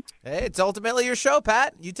taking? Hey, it's ultimately your show,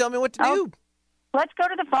 Pat. You tell me what to do. Let's go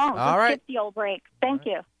to the phone. All Let's right. skip the old break. Thank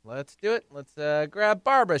you. Let's do it. Let's grab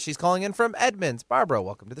Barbara. She's calling in from Edmonds. Barbara,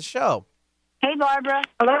 welcome to the show. Hey, Barbara.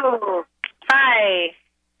 Hello. Hi.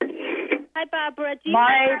 Hi, Barbara. Do you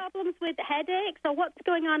have problems with headaches, or what's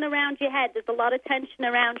going on around your head? There's a lot of tension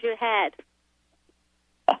around your head.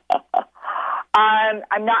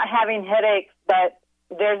 I'm not having headaches, but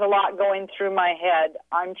there's a lot going through my head.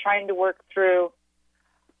 I'm trying to work through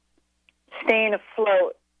staying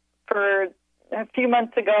afloat. For a few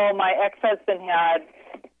months ago, my ex-husband had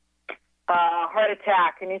a heart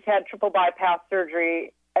attack, and he's had triple bypass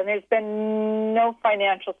surgery, and there's been no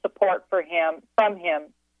financial support from him.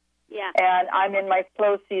 Yeah. And I'm in my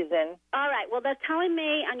slow season. All right. Well, they're telling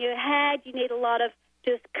me on your head you need a lot of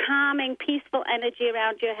just calming, peaceful energy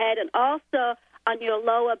around your head, and also on your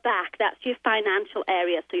lower back. That's your financial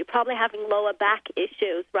area. So you're probably having lower back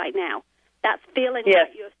issues right now. That's feeling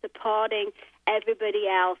that you're supporting everybody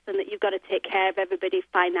else and that you've got to take care of everybody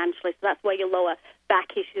financially. So that's where your lower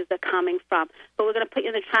back issues are coming from. But we're going to put you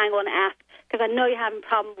in the triangle and ask, because I know you're having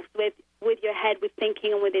problems with your head, with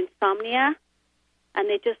thinking, and with insomnia. And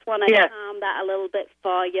they just want to calm that a little bit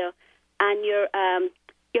for you. And your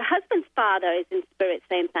husband's father is in spirit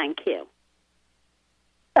saying thank you.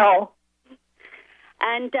 Oh.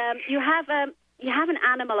 And you have an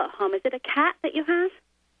animal at home. Is it a cat that you have?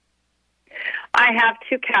 I have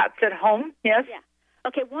 2 cats at home, yes. Yeah.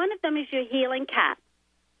 Okay, one of them is your healing cat,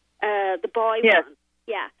 the boy one.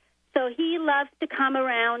 Yeah. So he loves to come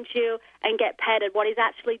around you and get petted. What he's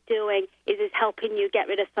actually doing is he's helping you get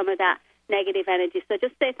rid of some of that negative energy. So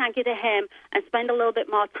just say thank you to him and spend a little bit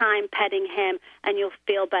more time petting him, and you'll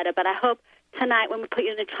feel better. But I hope tonight when we put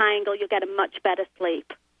you in a triangle, you'll get a much better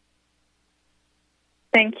sleep.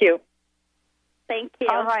 Thank you. Thank you.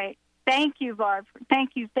 All right. Thank you, Barb.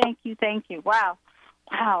 Thank you. Wow.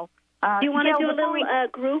 Do you want to do a little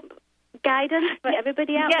group guidance for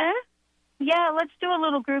everybody out there? Yeah, let's do a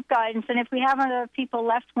little group guidance, and if we have other people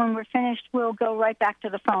left when we're finished, we'll go right back to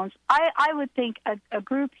the phones. I would think a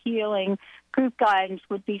group healing, group guidance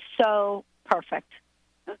would be so perfect.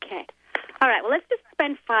 Okay. All right, well, let's just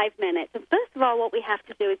spend 5 minutes. And first of all, what we have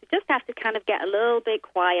to do is we just have to kind of get a little bit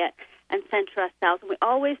quiet and center ourselves. And we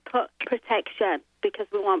always put protection because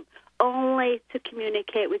we want only to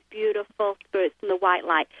communicate with beautiful spirits from the white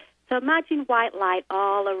light. So imagine white light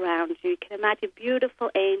all around you. You can imagine beautiful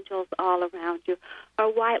angels all around you,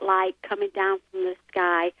 or white light coming down from the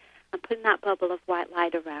sky and putting that bubble of white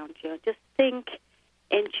light around you. Just think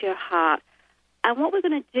into your heart. And what we're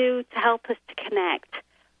going to do to help us to connect,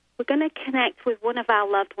 we're going to connect with one of our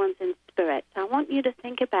loved ones in spirit. So I want you to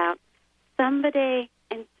think about somebody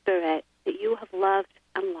in spirit that you have loved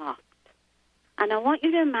and lost. And I want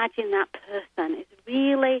you to imagine that person is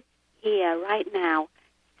really here right now,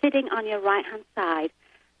 sitting on your right-hand side.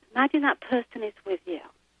 Imagine that person is with you.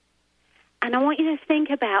 And I want you to think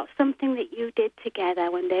about something that you did together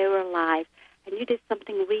when they were alive, and you did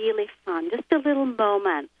something really fun, just a little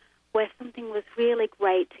moment where something was really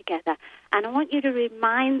great together. And I want you to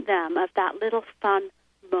remind them of that little fun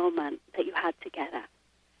moment that you had together.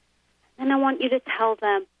 And I want you to tell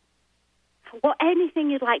them anything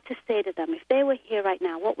you'd like to say to them. If they were here right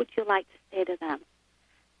now, what would you like to say to them?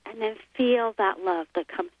 And then feel that love that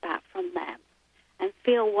comes back from them, and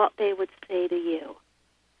feel what they would say to you.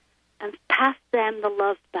 And pass them the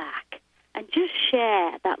love back. And just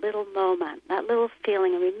share that little moment, that little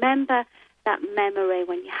feeling, and remember that memory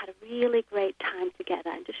when you had a really great time together,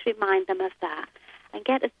 and just remind them of that. And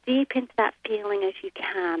get as deep into that feeling as you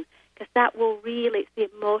can, because that will really, it's the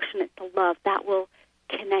emotion, it's the love, that will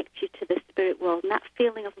connect you to the spirit world. And that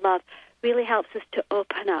feeling of love really helps us to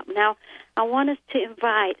open up. Now, I want us to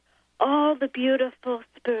invite all the beautiful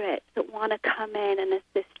spirits that want to come in and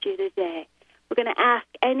assist you today. We're going to ask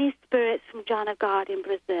any spirits from John of God in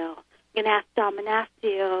Brazil. We're going to ask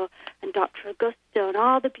Dominacio and Dr. Augusto and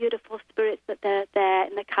all the beautiful spirits that are there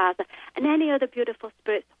in the casa, and any other beautiful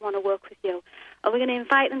spirits that want to work with you. And we're going to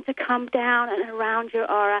invite them to come down and around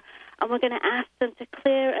your aura, and we're going to ask them to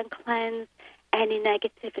clear and cleanse any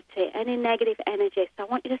negativity, any negative energy. So I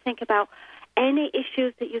want you to think about any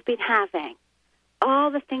issues that you've been having, all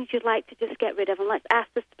the things you'd like to just get rid of, and let's ask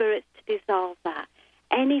the spirits to dissolve that.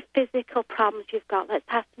 Any physical problems you've got, let's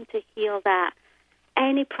ask them to heal that.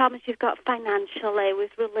 Any problems you've got financially,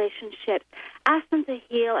 with relationships, ask them to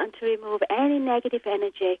heal and to remove any negative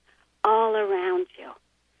energy all around you.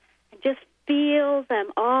 And just feel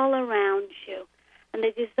them all around you. And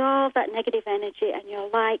they dissolve that negative energy, and your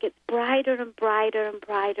light gets brighter and brighter and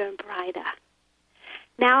brighter and brighter.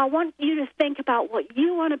 Now, I want you to think about what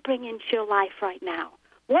you want to bring into your life right now.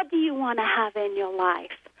 What do you want to have in your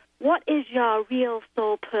life? What is your real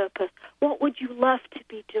soul purpose? What would you love to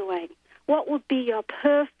be doing? What would be your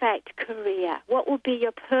perfect career? What would be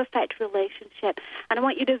your perfect relationship? And I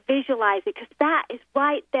want you to visualize it, because that is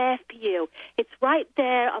right there for you. It's right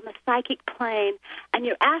there on the psychic plane, and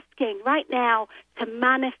you're asking right now to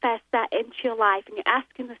manifest that into your life, and you're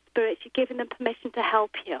asking the spirits, you're giving them permission to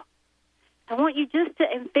help you. I want you just to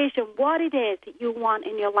envision what it is that you want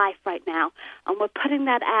in your life right now, and we're putting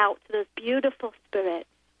that out to those beautiful spirits.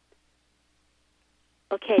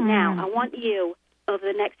 Okay, now I want you, over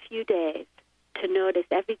the next few days, to notice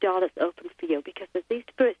every door that's open for you, because as these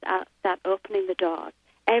spirits start opening the doors,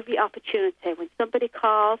 every opportunity, when somebody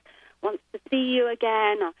calls, wants to see you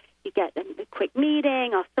again, or you get a quick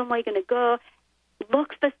meeting, or somewhere you're going to go,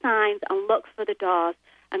 look for signs and look for the doors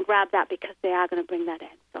and grab that, because they are going to bring that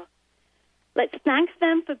in. So let's thank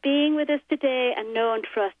them for being with us today, and know and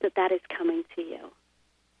trust that that is coming to you.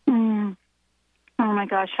 Oh, my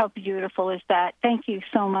gosh, how beautiful is that? Thank you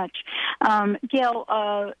so much. Gail,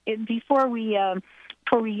 before we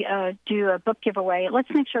do a book giveaway,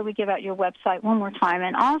 let's make sure we give out your website one more time,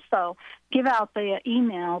 and also give out the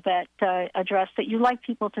email that address that you'd like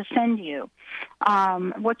people to send you,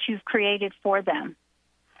 what you've created for them.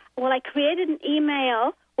 Well, I created an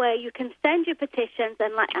email where you can send your petitions,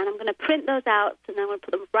 and I'm going to print those out, and I'm going to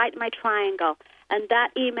put them right in my triangle. And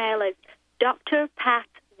that email is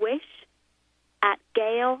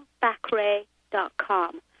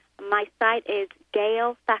drpatwish@GailThackray.com. My site is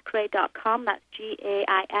GailThackray.com. That's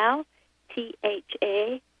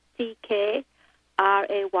GailThackray.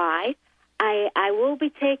 I will be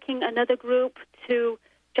taking another group to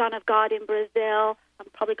John of God in Brazil. I'm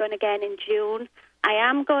probably going again in June. I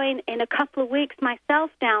am going in a couple of weeks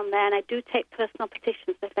myself down there, and I do take personal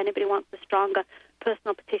petitions. If anybody wants a stronger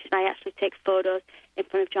personal petition, I actually take photos in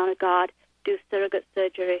front of John of God, do surrogate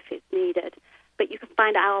surgery if it's needed. But you can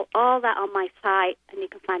find out all that on my site, and you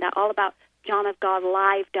can find out all about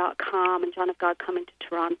johnofgodlive.com and John of God Coming to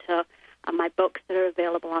Toronto, and my books that are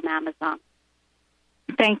available on Amazon.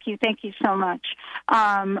 Thank you so much.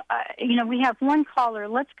 We have one caller.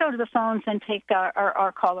 Let's go to the phones and take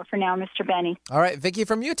our caller for now, Mr. Benny. All right, Vicki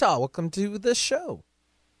from Utah, welcome to the show.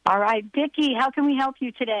 All right, Vicki, how can we help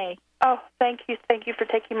you today? Oh, thank you for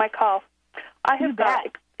taking my call. I have got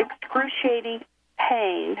excruciating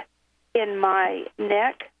pain in my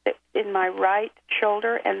neck, that's in my right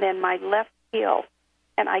shoulder and then my left heel,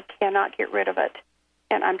 and I cannot get rid of it.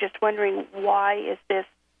 And I'm just wondering, why is this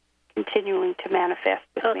continuing to manifest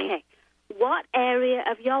with me? Okay. What area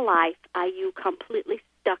of your life are you completely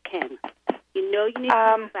stuck in? You know you need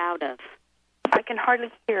to move out of. I can hardly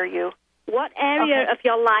hear you. What area of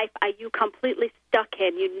your life are you completely stuck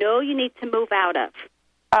in? You know you need to move out of.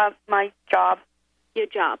 My job. Your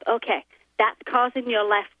job. Okay. That's causing your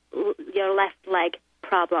left leg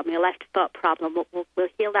problem, your left foot problem. We'll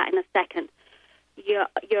heal that in a second. Your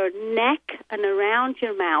neck and around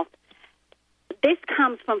your mouth. This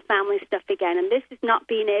comes from family stuff again, and this is not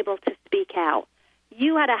being able to speak out.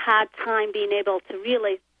 You had a hard time being able to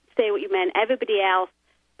really say what you meant. Everybody else,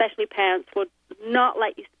 especially parents, would not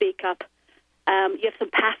let you speak up. You have some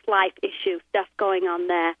past life issue stuff going on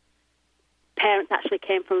there. Parents actually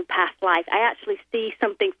came from a past life. I actually see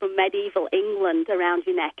something from medieval England around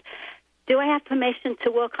your neck. Do I have permission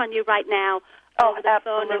to work on you right now over the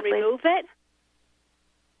phone and remove it?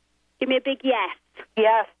 Give me a big yes.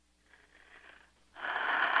 Yes.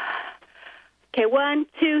 Okay, 1,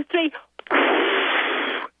 2, 3.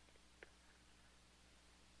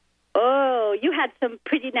 Oh, you had some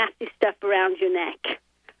pretty nasty stuff around your neck.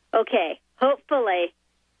 Okay, hopefully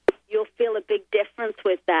you'll feel a big difference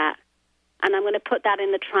with that. And I'm going to put that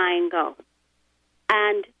in the triangle.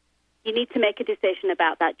 And you need to make a decision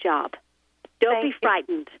about that job. Don't be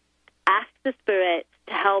frightened. Ask the spirits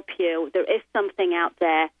to help you. There is something out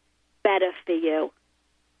there better for you.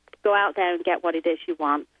 Go out there and get what it is you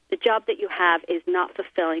want. The job that you have is not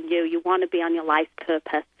fulfilling you. You want to be on your life's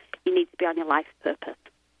purpose. You need to be on your life's purpose.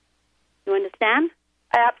 You understand?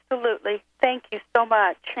 Absolutely. Thank you so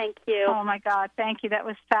much. Thank you. Oh, my God. Thank you. That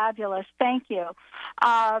was fabulous. Thank you.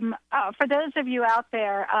 For those of you out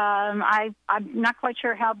there, I'm not quite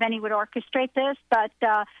sure how Benny would orchestrate this, but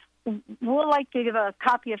we'll like to give a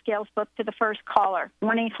copy of Gail's book to the first caller,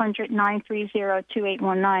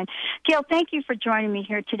 1-800-930-2819. Gail, thank you for joining me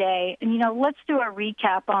here today. And, let's do a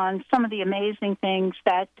recap on some of the amazing things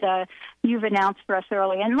that you've announced for us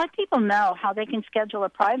early, and let people know how they can schedule a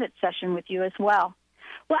private session with you as well.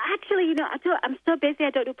 Well, actually, I'm so busy I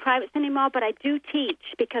don't do privates anymore, but I do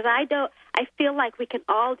teach because I feel like we can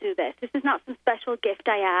all do this. This is not some special gift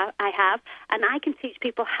I have, and I can teach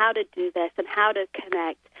people how to do this and how to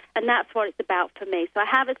connect, and that's what it's about for me. So I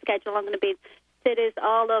have a schedule. I'm going to be in cities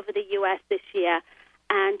all over the U.S. this year,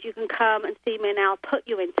 and you can come and see me, and I'll put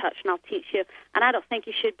you in touch, and I'll teach you. And I don't think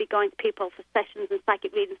you should be going to people for sessions and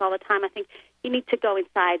psychic readings all the time. I think you need to go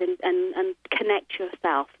inside and connect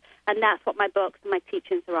yourself. And that's what my books and my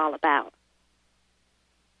teachings are all about.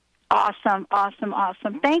 Awesome, awesome,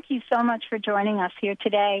 awesome. Thank you so much for joining us here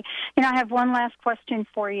today. I have one last question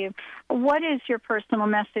for you. What is your personal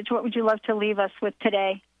message? What would you love to leave us with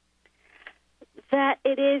today? That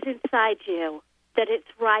it is inside you, that it's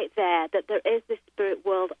right there, that there is this spirit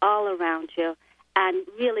world all around you, and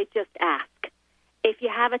really just ask. If you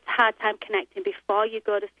have a hard time connecting before you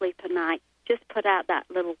go to sleep at night, just put out that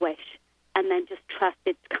little wish. And then just trust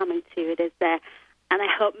it's coming to you. It is there. And I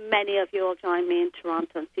hope many of you will join me in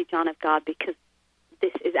Toronto and see John of God, because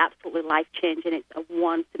this is absolutely life-changing. It's a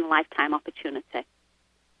once-in-a-lifetime opportunity.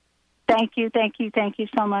 Thank you, thank you, thank you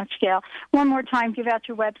so much, Gail. One more time, give out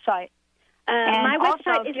your website. My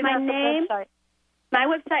website is my name. My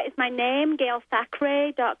website is my name,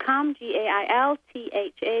 GailThackray.com,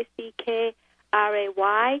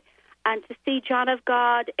 GailThackray. And to see John of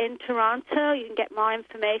God in Toronto, you can get more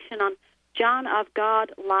information on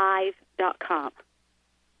johnofgodlive.com.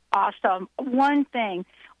 Awesome. One thing,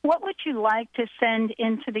 what would you like to send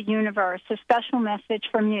into the universe, a special message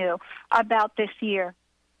from you about this year?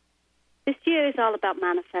 This year is all about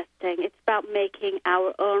manifesting. It's about making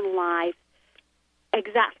our own lives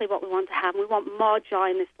exactly what we want to have. We want more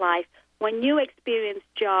joy in this life. When you experience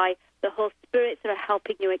joy, the whole spirits are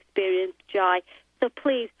helping you experience joy. So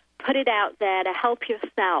please put it out there to help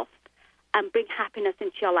yourself and bring happiness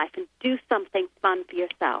into your life and do something fun for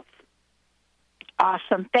yourself.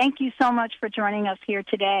 Awesome. Thank you so much for joining us here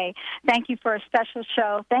today. Thank you for a special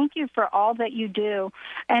show. Thank you for all that you do.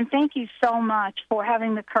 And thank you so much for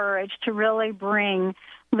having the courage to really bring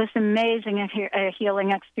this amazing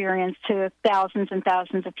healing experience to thousands and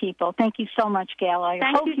thousands of people. Thank you so much, Gail. I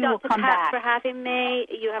hope you will come back. Thank you, Dr. Pat, for having me.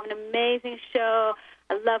 You have an amazing show.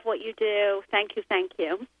 I love what you do. Thank you, thank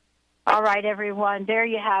you. All right, everyone. There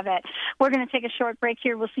you have it. We're going to take a short break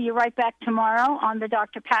here. We'll see you right back tomorrow on the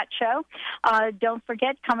Dr. Pat Show. Don't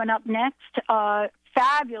forget, coming up next,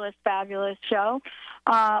 fabulous, fabulous show,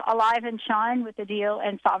 Alive and Shine with Adil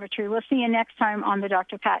and Savitri. We'll see you next time on the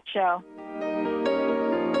Dr. Pat Show.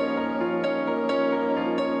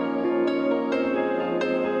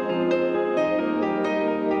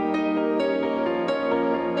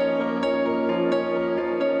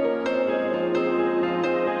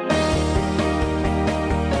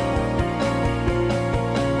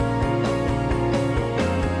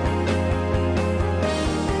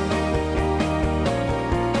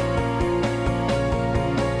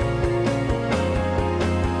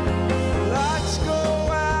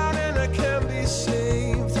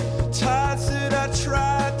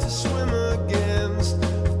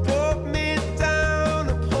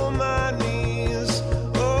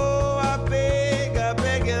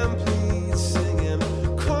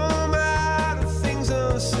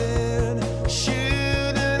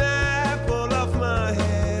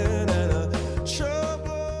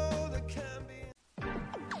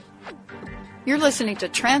 You're listening to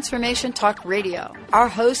Transformation Talk Radio. Our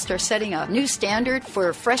hosts are setting a new standard for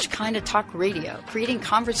a fresh kind of talk radio, creating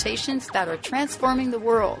conversations that are transforming the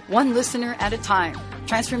world, one listener at a time.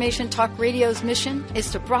 Transformation Talk Radio's mission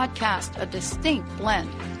is to broadcast a distinct blend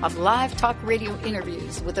of live talk radio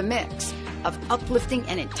interviews with a mix of uplifting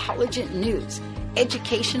and intelligent news,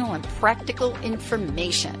 educational and practical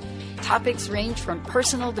information. Topics range from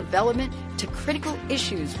personal development to critical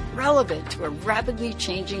issues relevant to a rapidly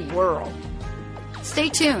changing world. Stay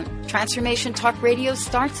tuned. Transformation Talk Radio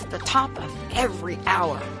starts at the top of every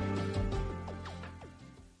hour.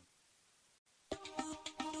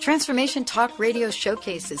 Transformation Talk Radio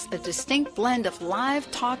showcases a distinct blend of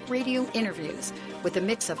live talk radio interviews with a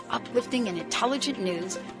mix of uplifting and intelligent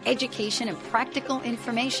news, education, and practical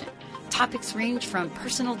information. Topics range from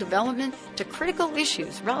personal development to critical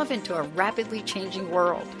issues relevant to a rapidly changing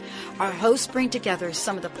world. Our hosts bring together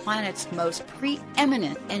some of the planet's most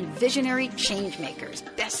preeminent and visionary change makers,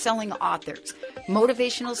 best-selling authors,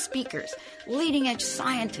 motivational speakers, leading-edge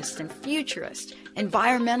scientists and futurists,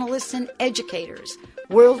 environmentalists and educators,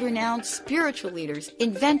 world-renowned spiritual leaders,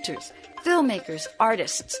 inventors, filmmakers,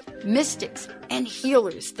 artists, mystics, and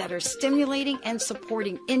healers that are stimulating and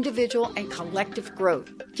supporting individual and collective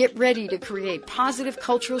growth. Get ready to create positive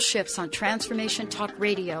cultural shifts on Transformation Talk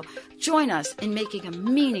Radio. Join us in making a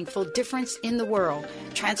meaningful difference in the world.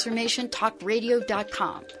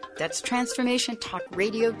 TransformationTalkRadio.com. That's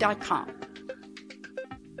TransformationTalkRadio.com.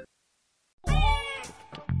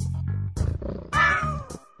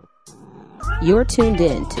 You're tuned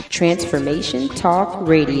in to Transformation Talk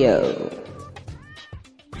Radio.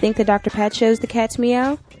 Think the Dr. Pat Show's the cat's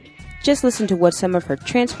meow? Just listen to what some of her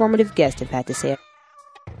transformative guests have had to say.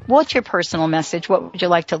 What's your personal message? What would you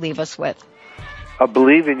like to leave us with?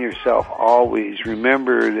 Believe in yourself always.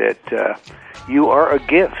 Remember that you are a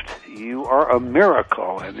gift. You are a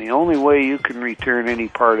miracle. And the only way you can return any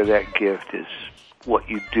part of that gift is what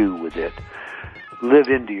you do with it. Live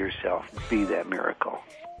into yourself. Be that miracle.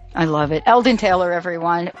 I love it. Eldon Taylor,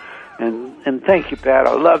 everyone. And thank you, Pat.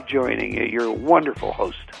 I love joining you. You're a wonderful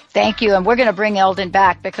host. Thank you. And we're going to bring Eldon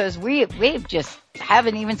back because we just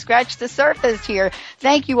haven't even scratched the surface here.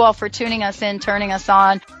 Thank you all for tuning us in, turning us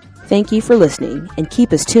on. Thank you for listening, and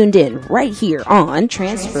keep us tuned in right here on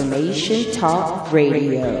Transformation Talk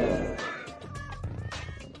Radio.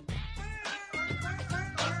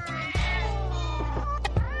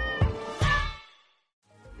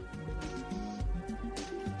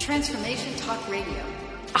 Transformation Talk Radio,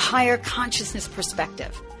 a higher consciousness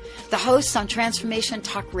perspective. The hosts on Transformation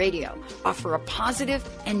Talk Radio offer a positive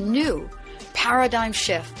and new paradigm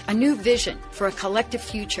shift, a new vision for a collective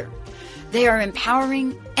future. They are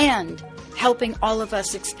empowering and helping all of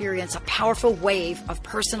us experience a powerful wave of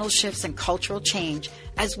personal shifts and cultural change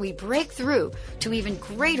as we break through to even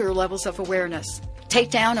greater levels of awareness. Take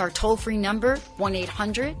down our toll-free number,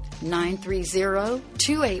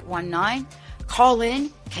 1-800-930-2819. Call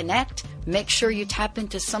in, connect, make sure you tap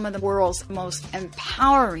into some of the world's most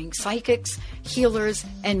empowering psychics, healers,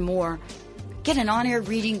 and more. Get an on-air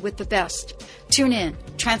reading with the best. Tune in,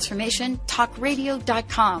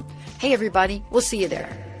 TransformationTalkRadio.com. Hey, everybody, we'll see you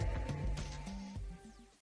there.